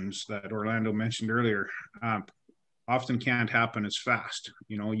iterations that Orlando mentioned earlier often can't happen as fast.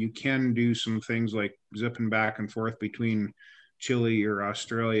 You can do some things like zipping back and forth between Chile or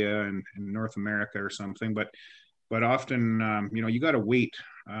Australia and North America or something, but often, you got to wait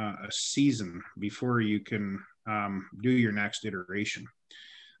a season before you can do your next iteration.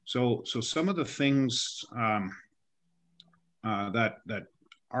 So some of the things that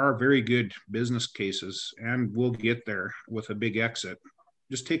are very good business cases, and we'll get there with a big exit,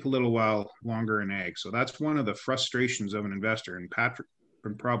 just take a little while longer in ag. So that's one of the frustrations of an investor, and Patrick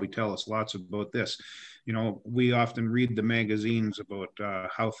can probably tell us lots about this. We often read the magazines about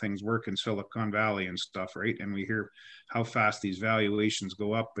how things work in Silicon Valley and stuff, right? And we hear how fast these valuations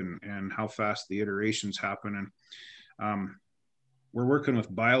go up and how fast the iterations happen. And we're working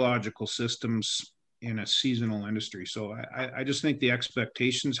with biological systems in a seasonal industry. So I just think the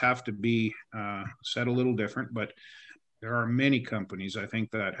expectations have to be set a little different, but there are many companies, I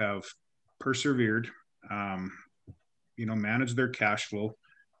think, that have persevered, managed their cash flow,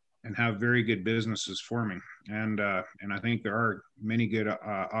 and have very good businesses forming. And I think there are many good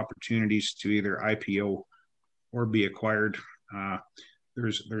opportunities to either IPO or be acquired.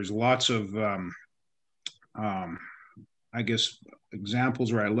 There's lots of, I guess,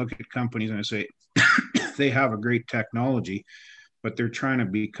 examples where I look at companies and I say, they have a great technology, but they're trying to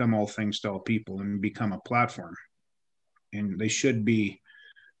become all things to all people and become a platform. And they should be,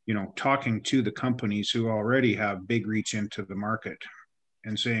 talking to the companies who already have big reach into the market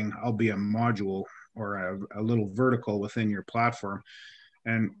and saying, I'll be a module or a little vertical within your platform,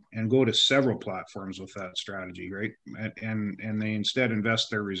 and go to several platforms with that strategy, right? And they instead invest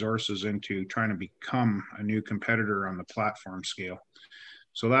their resources into trying to become a new competitor on the platform scale.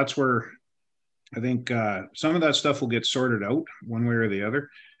 So that's where I think some of that stuff will get sorted out one way or the other,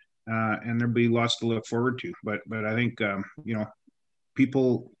 and there'll be lots to look forward to. But I think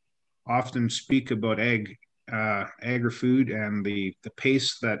people often speak about agri-food and the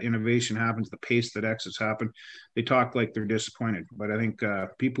pace that innovation happens, the pace that exits happen. They talk like they're disappointed, but I think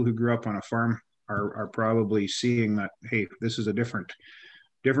people who grew up on a farm are probably seeing that, hey, this is a different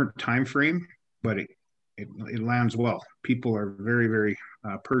time frame, but it lands well. People are very, very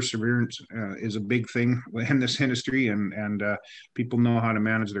perseverance is a big thing in this industry, and people know how to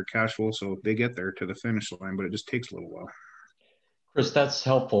manage their cash flow, so they get there to the finish line, but it just takes a little while. Chris, that's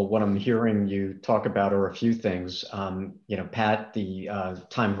helpful. What I'm hearing you talk about are a few things. Pat, the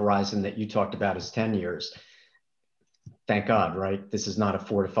time horizon that you talked about is 10 years. Thank God, right? This is not a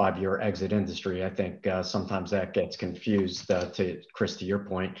 4 to 5 year exit industry. I think sometimes that gets confused, to Chris, to your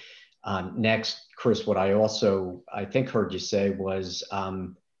point. Next, Chris, what I think heard you say was,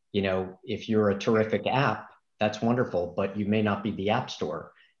 if you're a terrific app, that's wonderful, but you may not be the app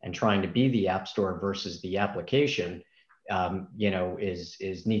store, and trying to be the app store versus the application,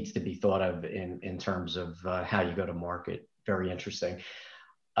 needs to be thought of in terms of how you go to market. Very interesting.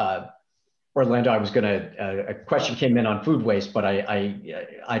 Orlando, a question came in on food waste, but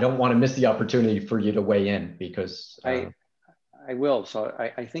I don't want to miss the opportunity for you to weigh in, because I will. So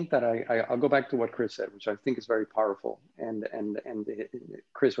I think that I'll go back to what Chris said, which I think is very powerful. And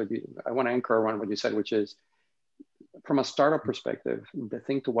Chris, I want to anchor around what you said, which is, from a startup perspective, the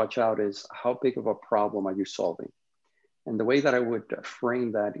thing to watch out is how big of a problem are you solving? And the way that I would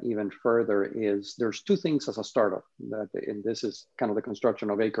frame that even further is, there's two things as a startup, and this is kind of the construction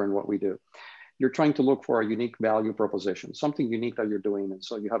of Acre and what we do. You're trying to look for a unique value proposition, something unique that you're doing. And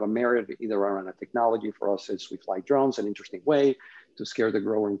so you have a merit either around a technology. For us, is we fly drones, an interesting way to scare the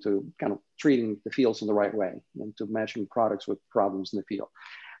grower into kind of treating the fields in the right way and to matching products with problems in the field.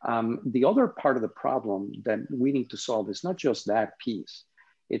 The other part of the problem that we need to solve is not just that piece.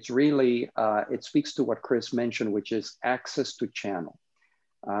 It's really, it speaks to what Chris mentioned, which is access to channel.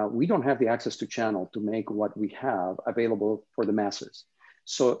 We don't have the access to channel to make what we have available for the masses.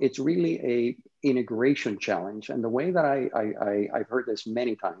 So it's really a integration challenge. And the way that I've heard this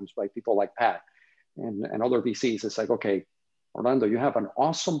many times by people like Pat and other VCs, it's like, okay, Orlando, you have an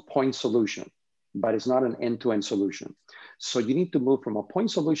awesome point solution, but it's not an end-to-end solution. So you need to move from a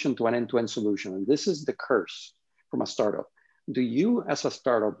point solution to an end-to-end solution. And this is the curse from a startup. Do you, as a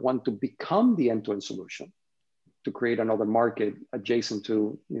startup, want to become the end-to-end solution to create another market adjacent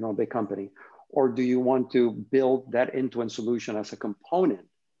to a big company? Or do you want to build that end-to-end solution as a component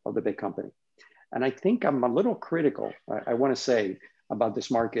of the big company? And I think I'm a little critical, I want to say, about this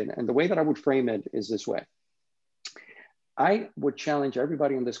market. And the way that I would frame it is this way. I would challenge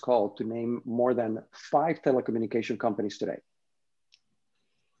everybody on this call to name more than 5 telecommunication companies today.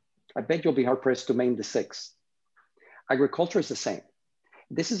 I bet you'll be hard pressed to name the 6th. Agriculture is the same.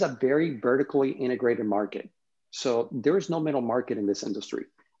 This is a very vertically integrated market. So there is no middle market in this industry.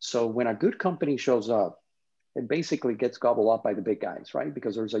 So when a good company shows up, it basically gets gobbled up by the big guys, right?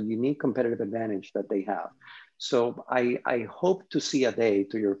 Because there's a unique competitive advantage that they have. So I hope to see a day,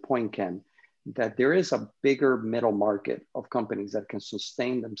 to your point, Ken, that there is a bigger middle market of companies that can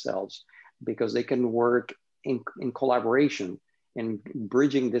sustain themselves because they can work in collaboration in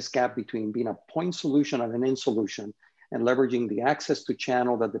bridging this gap between being a point solution and an end solution, and leveraging the access to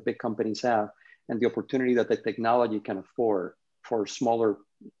channel that the big companies have and the opportunity that the technology can afford for smaller,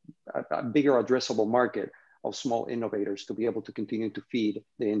 a bigger addressable market of small innovators to be able to continue to feed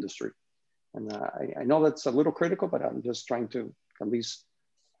the industry. And I know that's a little critical, but I'm just trying to at least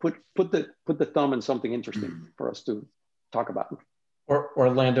put the thumb in something interesting for us to talk about.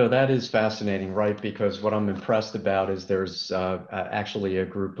 Orlando, that is fascinating, right? Because what I'm impressed about is there's actually a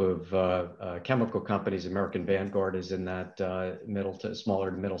group of chemical companies. American Vanguard is in that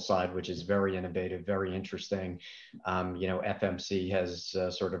smaller to middle side, which is very innovative, very interesting. FMC has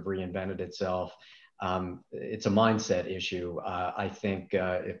sort of reinvented itself. It's a mindset issue. I think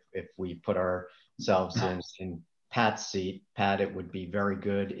if we put ourselves in Pat's seat, Pat, it would be very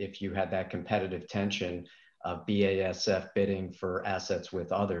good if you had that competitive tension of BASF bidding for assets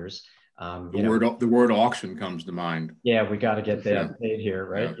with others. The word auction comes to mind. Yeah, we got to get that paid here,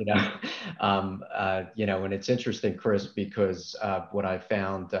 right? Yeah. And it's interesting, Chris, because what I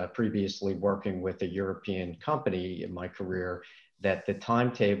found previously working with a European company in my career, that the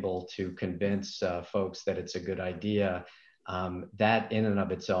timetable to convince folks that it's a good idea, that in and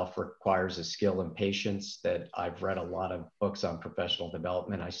of itself requires a skill and patience that I've read a lot of books on professional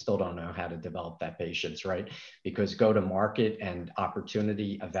development. I still don't know how to develop that patience, right? Because go to market and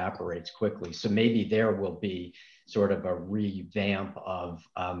opportunity evaporates quickly. So maybe there will be sort of a revamp of,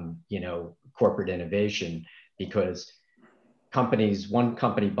 corporate innovation, because one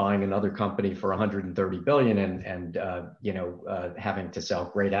company buying another company for 130 billion and having to sell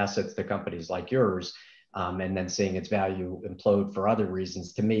great assets to companies like yours, and then seeing its value implode for other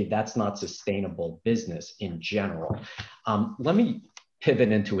reasons. To me, that's not sustainable business in general. Let me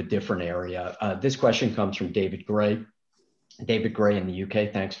pivot into a different area. This question comes from David Gray. David Gray in the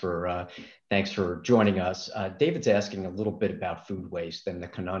UK. Thanks for joining us. David's asking a little bit about food waste and the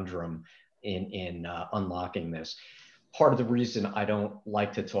conundrum in unlocking this. Part of the reason I don't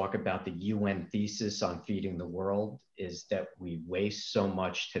like to talk about the UN thesis on feeding the world is that we waste so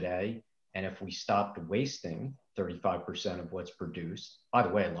much today. And if we stopped wasting 35% of what's produced, by the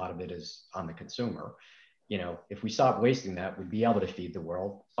way, a lot of it is on the consumer. You know, if we stopped wasting that, we'd be able to feed the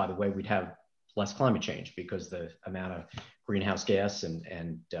world. By the way, we'd have less climate change because the amount of greenhouse gas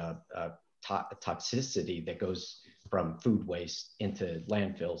and toxicity that goes from food waste into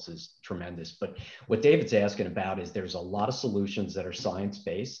landfills is tremendous. But what David's asking about is there's a lot of solutions that are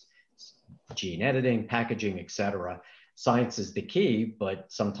science-based, gene editing, packaging, et cetera. Science is the key, but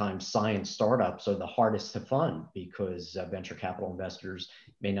sometimes science startups are the hardest to fund because venture capital investors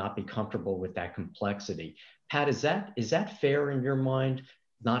may not be comfortable with that complexity. Pat, is that fair in your mind?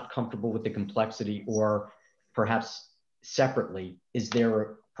 Not comfortable with the complexity, or perhaps separately, is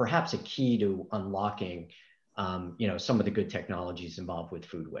there perhaps a key to unlocking some of the good technologies involved with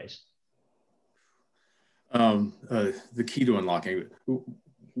food waste? The key to unlocking,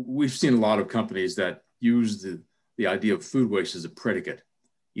 we've seen a lot of companies that use the idea of food waste as a predicate.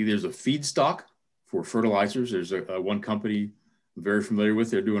 Either as a feedstock for fertilizers. There's one company I'm very familiar with.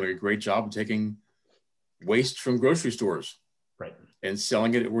 They're doing a great job of taking waste from grocery stores, right, and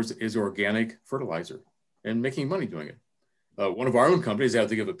selling it as organic fertilizer and making money doing it. One of our own companies, I have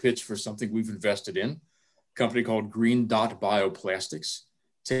to give a pitch for something we've invested in, a company called Green Dot Bioplastics,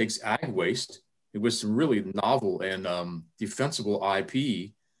 takes ag waste with some really novel and defensible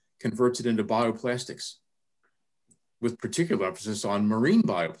IP, converts it into bioplastics with particular emphasis on marine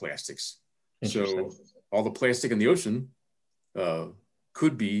bioplastics. So all the plastic in the ocean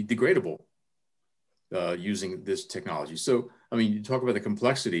could be degradable using this technology. So, I mean, you talk about the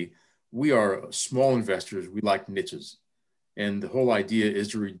complexity. We are small investors. We like niches. And the whole idea is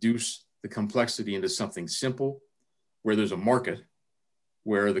to reduce the complexity into something simple, where there's a market,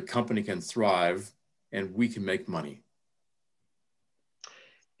 where the company can thrive and we can make money.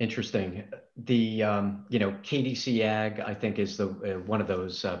 Interesting. The KDC Ag, I think, is the one of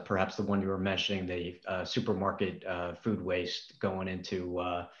those, perhaps the one you were mentioning, the supermarket food waste going into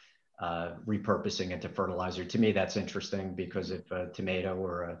repurposing into fertilizer. To me, that's interesting, because if a tomato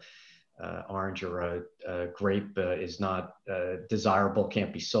or a orange or a grape is not desirable,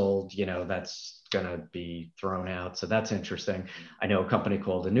 can't be sold, that's going to be thrown out. So that's interesting. I know a company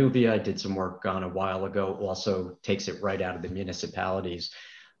called Anuvia, I did some work on a while ago, also takes it right out of the municipalities.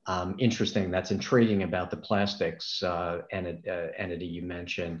 Interesting. That's intriguing about the plastics entity you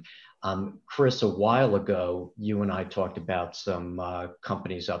mentioned. Chris, a while ago, you and I talked about some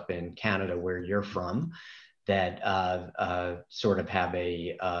companies up in Canada, where you're from, that sort of have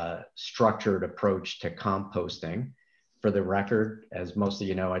a structured approach to composting. For the record, as most of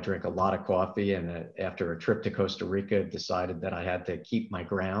you know, I drink a lot of coffee, and after a trip to Costa Rica, decided that I had to keep my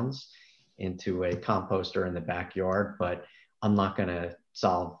grounds into a composter in the backyard, but I'm not going to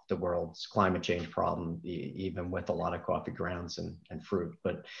solve the world's climate change problem, even with a lot of coffee grounds and fruit.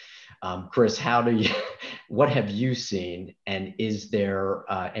 But Chris, what have you seen? And is there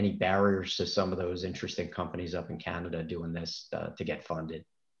any barriers to some of those interesting companies up in Canada doing this to get funded?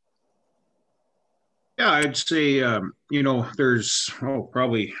 Yeah, I'd say, there's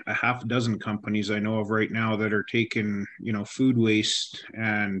probably a half dozen companies I know of right now that are taking, food waste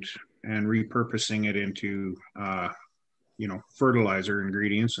and repurposing it into, fertilizer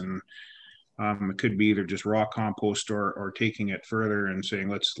ingredients. And it could be either just raw compost or taking it further and saying,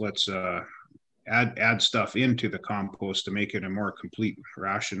 let's add stuff into the compost to make it a more complete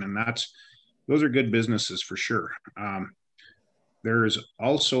ration. And those are good businesses for sure. There's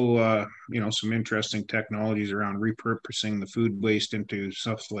also, some interesting technologies around repurposing the food waste into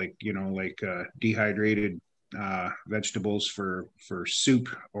stuff like, dehydrated vegetables for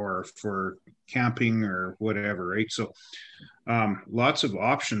soup or for camping or whatever, right? So lots of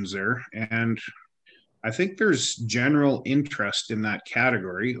options there. And I think there's general interest in that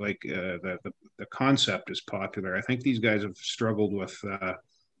category. Like the concept is popular. I think these guys have struggled with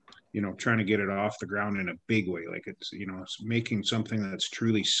trying to get it off the ground in a big way. Like it's making something that's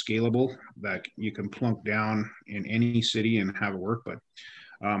truly scalable, that you can plunk down in any city and have it work. But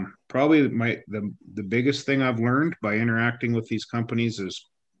probably the biggest thing I've learned by interacting with these companies is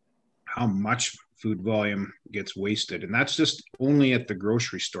how much food volume gets wasted. And that's just only at the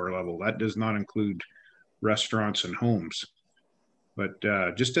grocery store level. That does not include restaurants and homes. But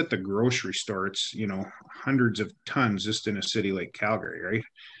just at the grocery store, it's, hundreds of tons just in a city like Calgary, right?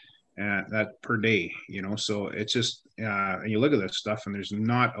 that per day, you know. So it's just, and you look at this stuff and there's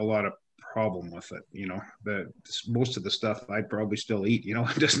not a lot of problem with it, you know. Most of the stuff I'd probably still eat, you know.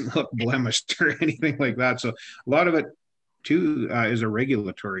 It doesn't look blemished or anything like that. So a lot of it too is a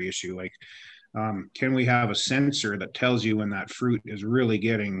regulatory issue. Like, can we have a sensor that tells you when that fruit is really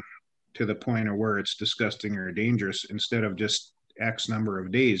getting to the point of where it's disgusting or dangerous, instead of just X number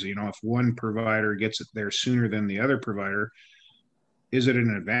of days? You know, if one provider gets it there sooner than the other provider, is it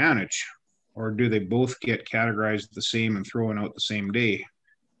an advantage, or do they both get categorized the same and thrown out the same day,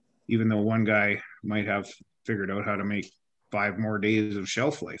 even though one guy might have figured out how to make 5 more days of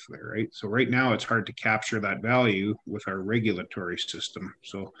shelf life there, right? So right now it's hard to capture that value with our regulatory system.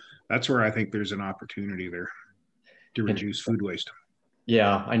 So that's where I think there's an opportunity there to reduce food waste.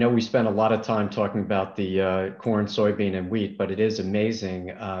 Yeah, I know we spent a lot of time talking about the corn, soybean, and wheat, but it is amazing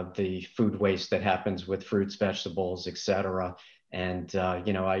the food waste that happens with fruits, vegetables, et cetera. And,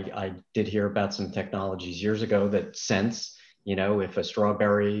 you know, I did hear about some technologies years ago that sense, you know, if a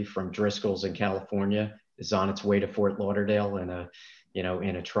strawberry from Driscoll's in California is on its way to Fort Lauderdale in a, you know,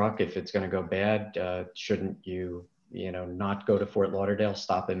 in a truck, if it's going to go bad, shouldn't you, you know, not go to Fort Lauderdale,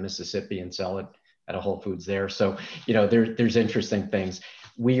 stop in Mississippi and sell it at a Whole Foods there? So, you know, there's interesting things.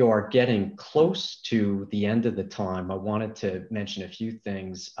 We are getting close to the end of the time. I wanted to mention a few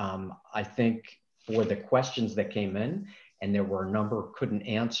things. I think for the questions that came in, and there were a number couldn't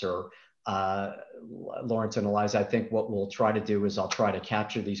answer, Lawrence and Eliza, I think what we'll try to do is I'll try to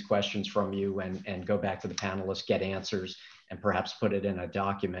capture these questions from you and go back to the panelists, get answers, and perhaps put it in a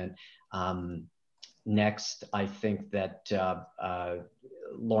document. Next, I think that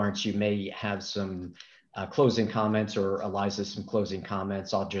Lawrence, you may have some closing comments, or Eliza, some closing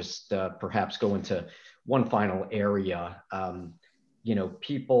comments. I'll just perhaps go into one final area. You know,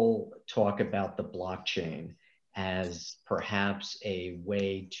 people talk about the blockchain as perhaps a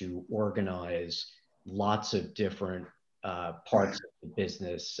way to organize lots of different parts of the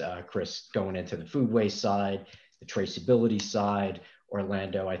business. Chris, going into the food waste side, the traceability side.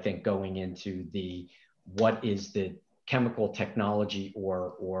 Orlando, I think, going into the what is the chemical technology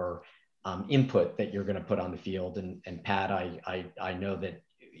or input that you're going to put on the field. And Pat, I know that,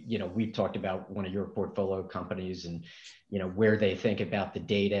 you know, we've talked about one of your portfolio companies and, you know, where they think about the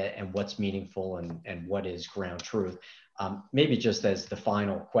data and what's meaningful and what is ground truth. Maybe just as the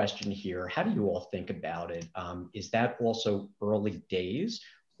final question here, how do you all think about it? Is that also early days,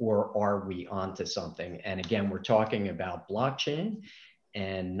 or are we onto something? And again, we're talking about blockchain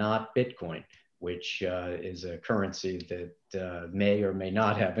and not Bitcoin, which is a currency that may or may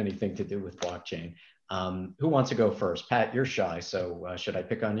not have anything to do with blockchain. Who wants to go first? Pat, you're shy, so should I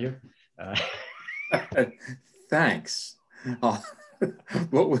pick on you? Thanks.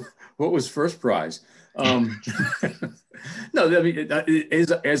 What was first prize? No, I mean,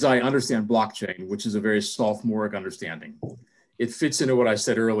 as I understand blockchain, which is a very sophomoric understanding, it fits into what I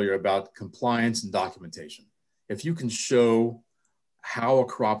said earlier about compliance and documentation. If you can show how a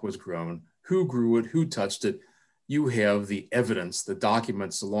crop was grown, who grew it, who touched it, you have the evidence, the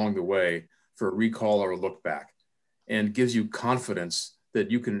documents along the way for a recall or a look back, and gives you confidence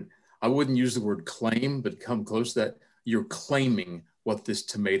that you can, I wouldn't use the word claim, but come close to that, you're claiming what this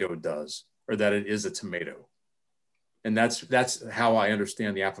tomato does, or that it is a tomato. And that's how I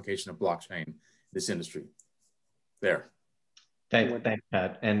understand the application of blockchain in this industry. There. Thanks,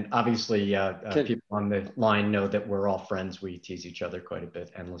 Pat. And obviously, people on the line know that we're all friends. We tease each other quite a bit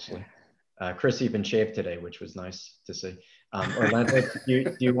endlessly. Chris even shaved today, which was nice to see. Orlando,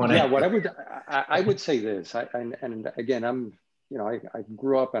 do you want to? Yeah, what I would say this, and again, I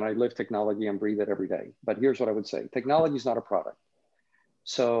grew up and I live technology and breathe it every day. But here's what I would say: technology is not a product.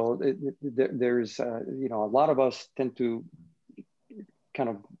 So there's, a lot of us tend to kind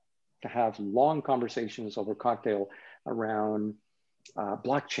of have long conversations over cocktail around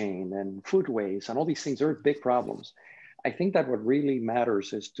blockchain and food waste and all these things. Are big problems. I think that what really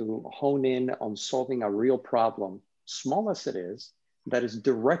matters is to hone in on solving a real problem, small as it is, that is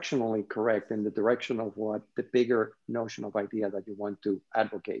directionally correct in the direction of what the bigger notion of idea that you want to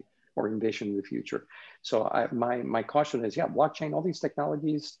advocate or envision in the future. So my caution is, yeah, blockchain, all these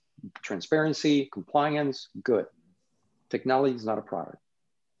technologies, transparency, compliance, good. Technology is not a product.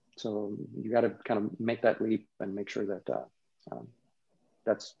 So you got to kind of make that leap and make sure that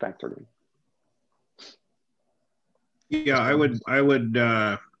that's factored in. Yeah, I would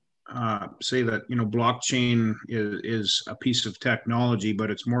say that, blockchain is a piece of technology, but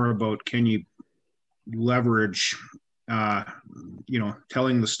it's more about, can you leverage,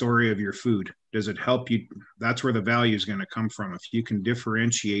 telling the story of your food? Does it help you? That's where the value is going to come from. If you can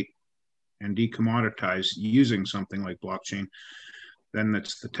differentiate and decommoditize using something like blockchain, then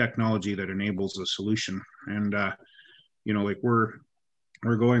it's the technology that enables the solution. And you know, like we're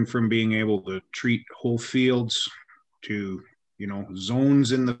going from being able to treat whole fields to, you know,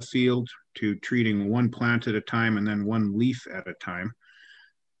 zones in the field, to treating one plant at a time and then one leaf at a time.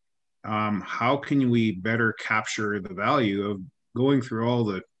 How can we better capture the value of going through all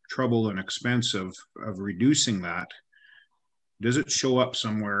the trouble and expense of reducing that? Does it show up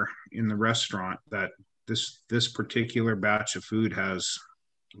somewhere in the restaurant that this particular batch of food has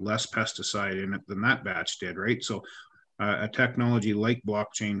less pesticide in it than that batch did, right? So a technology like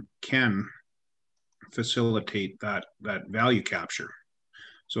blockchain can facilitate that value capture.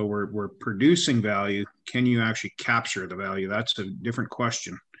 So we're producing value. Can you actually capture the value? That's a different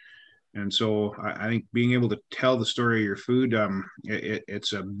question. And so I think being able to tell the story of your food,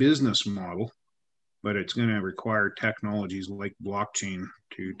 it's a business model, but it's going to require technologies like blockchain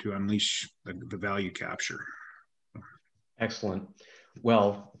to unleash the value capture. Excellent.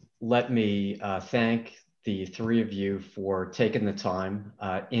 Well, let me thank the three of you for taking the time.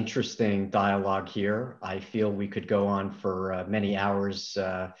 Interesting dialogue here. I feel we could go on for many hours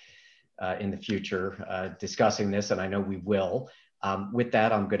in the future discussing this, and I know we will. With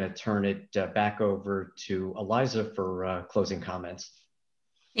that, I'm going to turn it back over to Eliza for closing comments.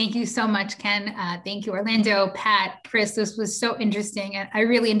 Thank you so much, Ken. Thank you, Orlando, Pat, Chris. This was so interesting. And I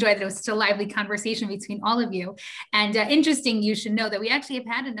really enjoyed it. It was such a lively conversation between all of you. And interesting, you should know that we actually have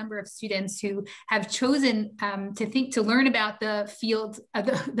had a number of students who have chosen to learn about the field of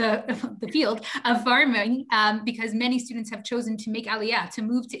the field of farming because many students have chosen to make aliyah, to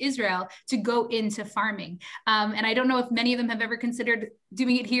move to Israel, to go into farming. And I don't know if many of them have ever considered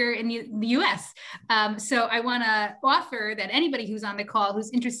doing it here in the US. So I want to offer that anybody who's on the call who's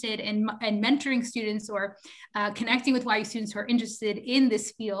interested in mentoring students or connecting with YU students who are interested in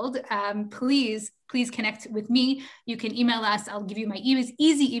this field, please connect with me. You can email us. I'll give you my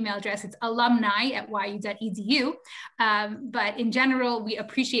easy email address. It's alumni@yu.edu. But in general, we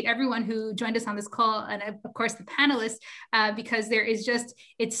appreciate everyone who joined us on this call, and of course the panelists, because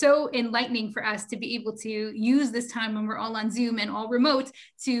it's so enlightening for us to be able to use this time when we're all on Zoom and all remote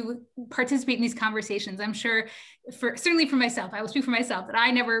to participate in these conversations. I'm sure, certainly for myself, I will speak for myself, that I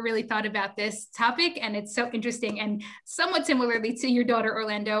never really thought about this topic, and it's so interesting. And somewhat similarly to your daughter,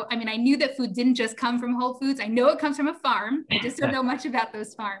 Orlando, I mean, I knew that food didn't just come from Whole Foods. I know it comes from a farm. I just don't know much about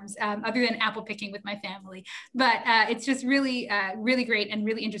those farms other than apple picking with my family. But it's just really, really great and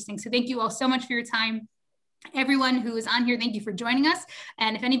really interesting. So thank you all so much for your time. Everyone who is on here, thank you for joining us.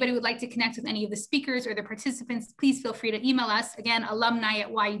 And if anybody would like to connect with any of the speakers or the participants, please feel free to email us. Again,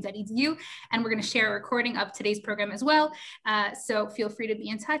 alumni@yu.edu. And we're going to share a recording of today's program as well. So feel free to be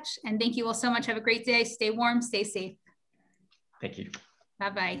in touch. And thank you all so much. Have a great day. Stay warm, stay safe. Thank you.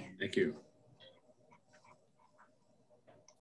 Bye-bye. Thank you.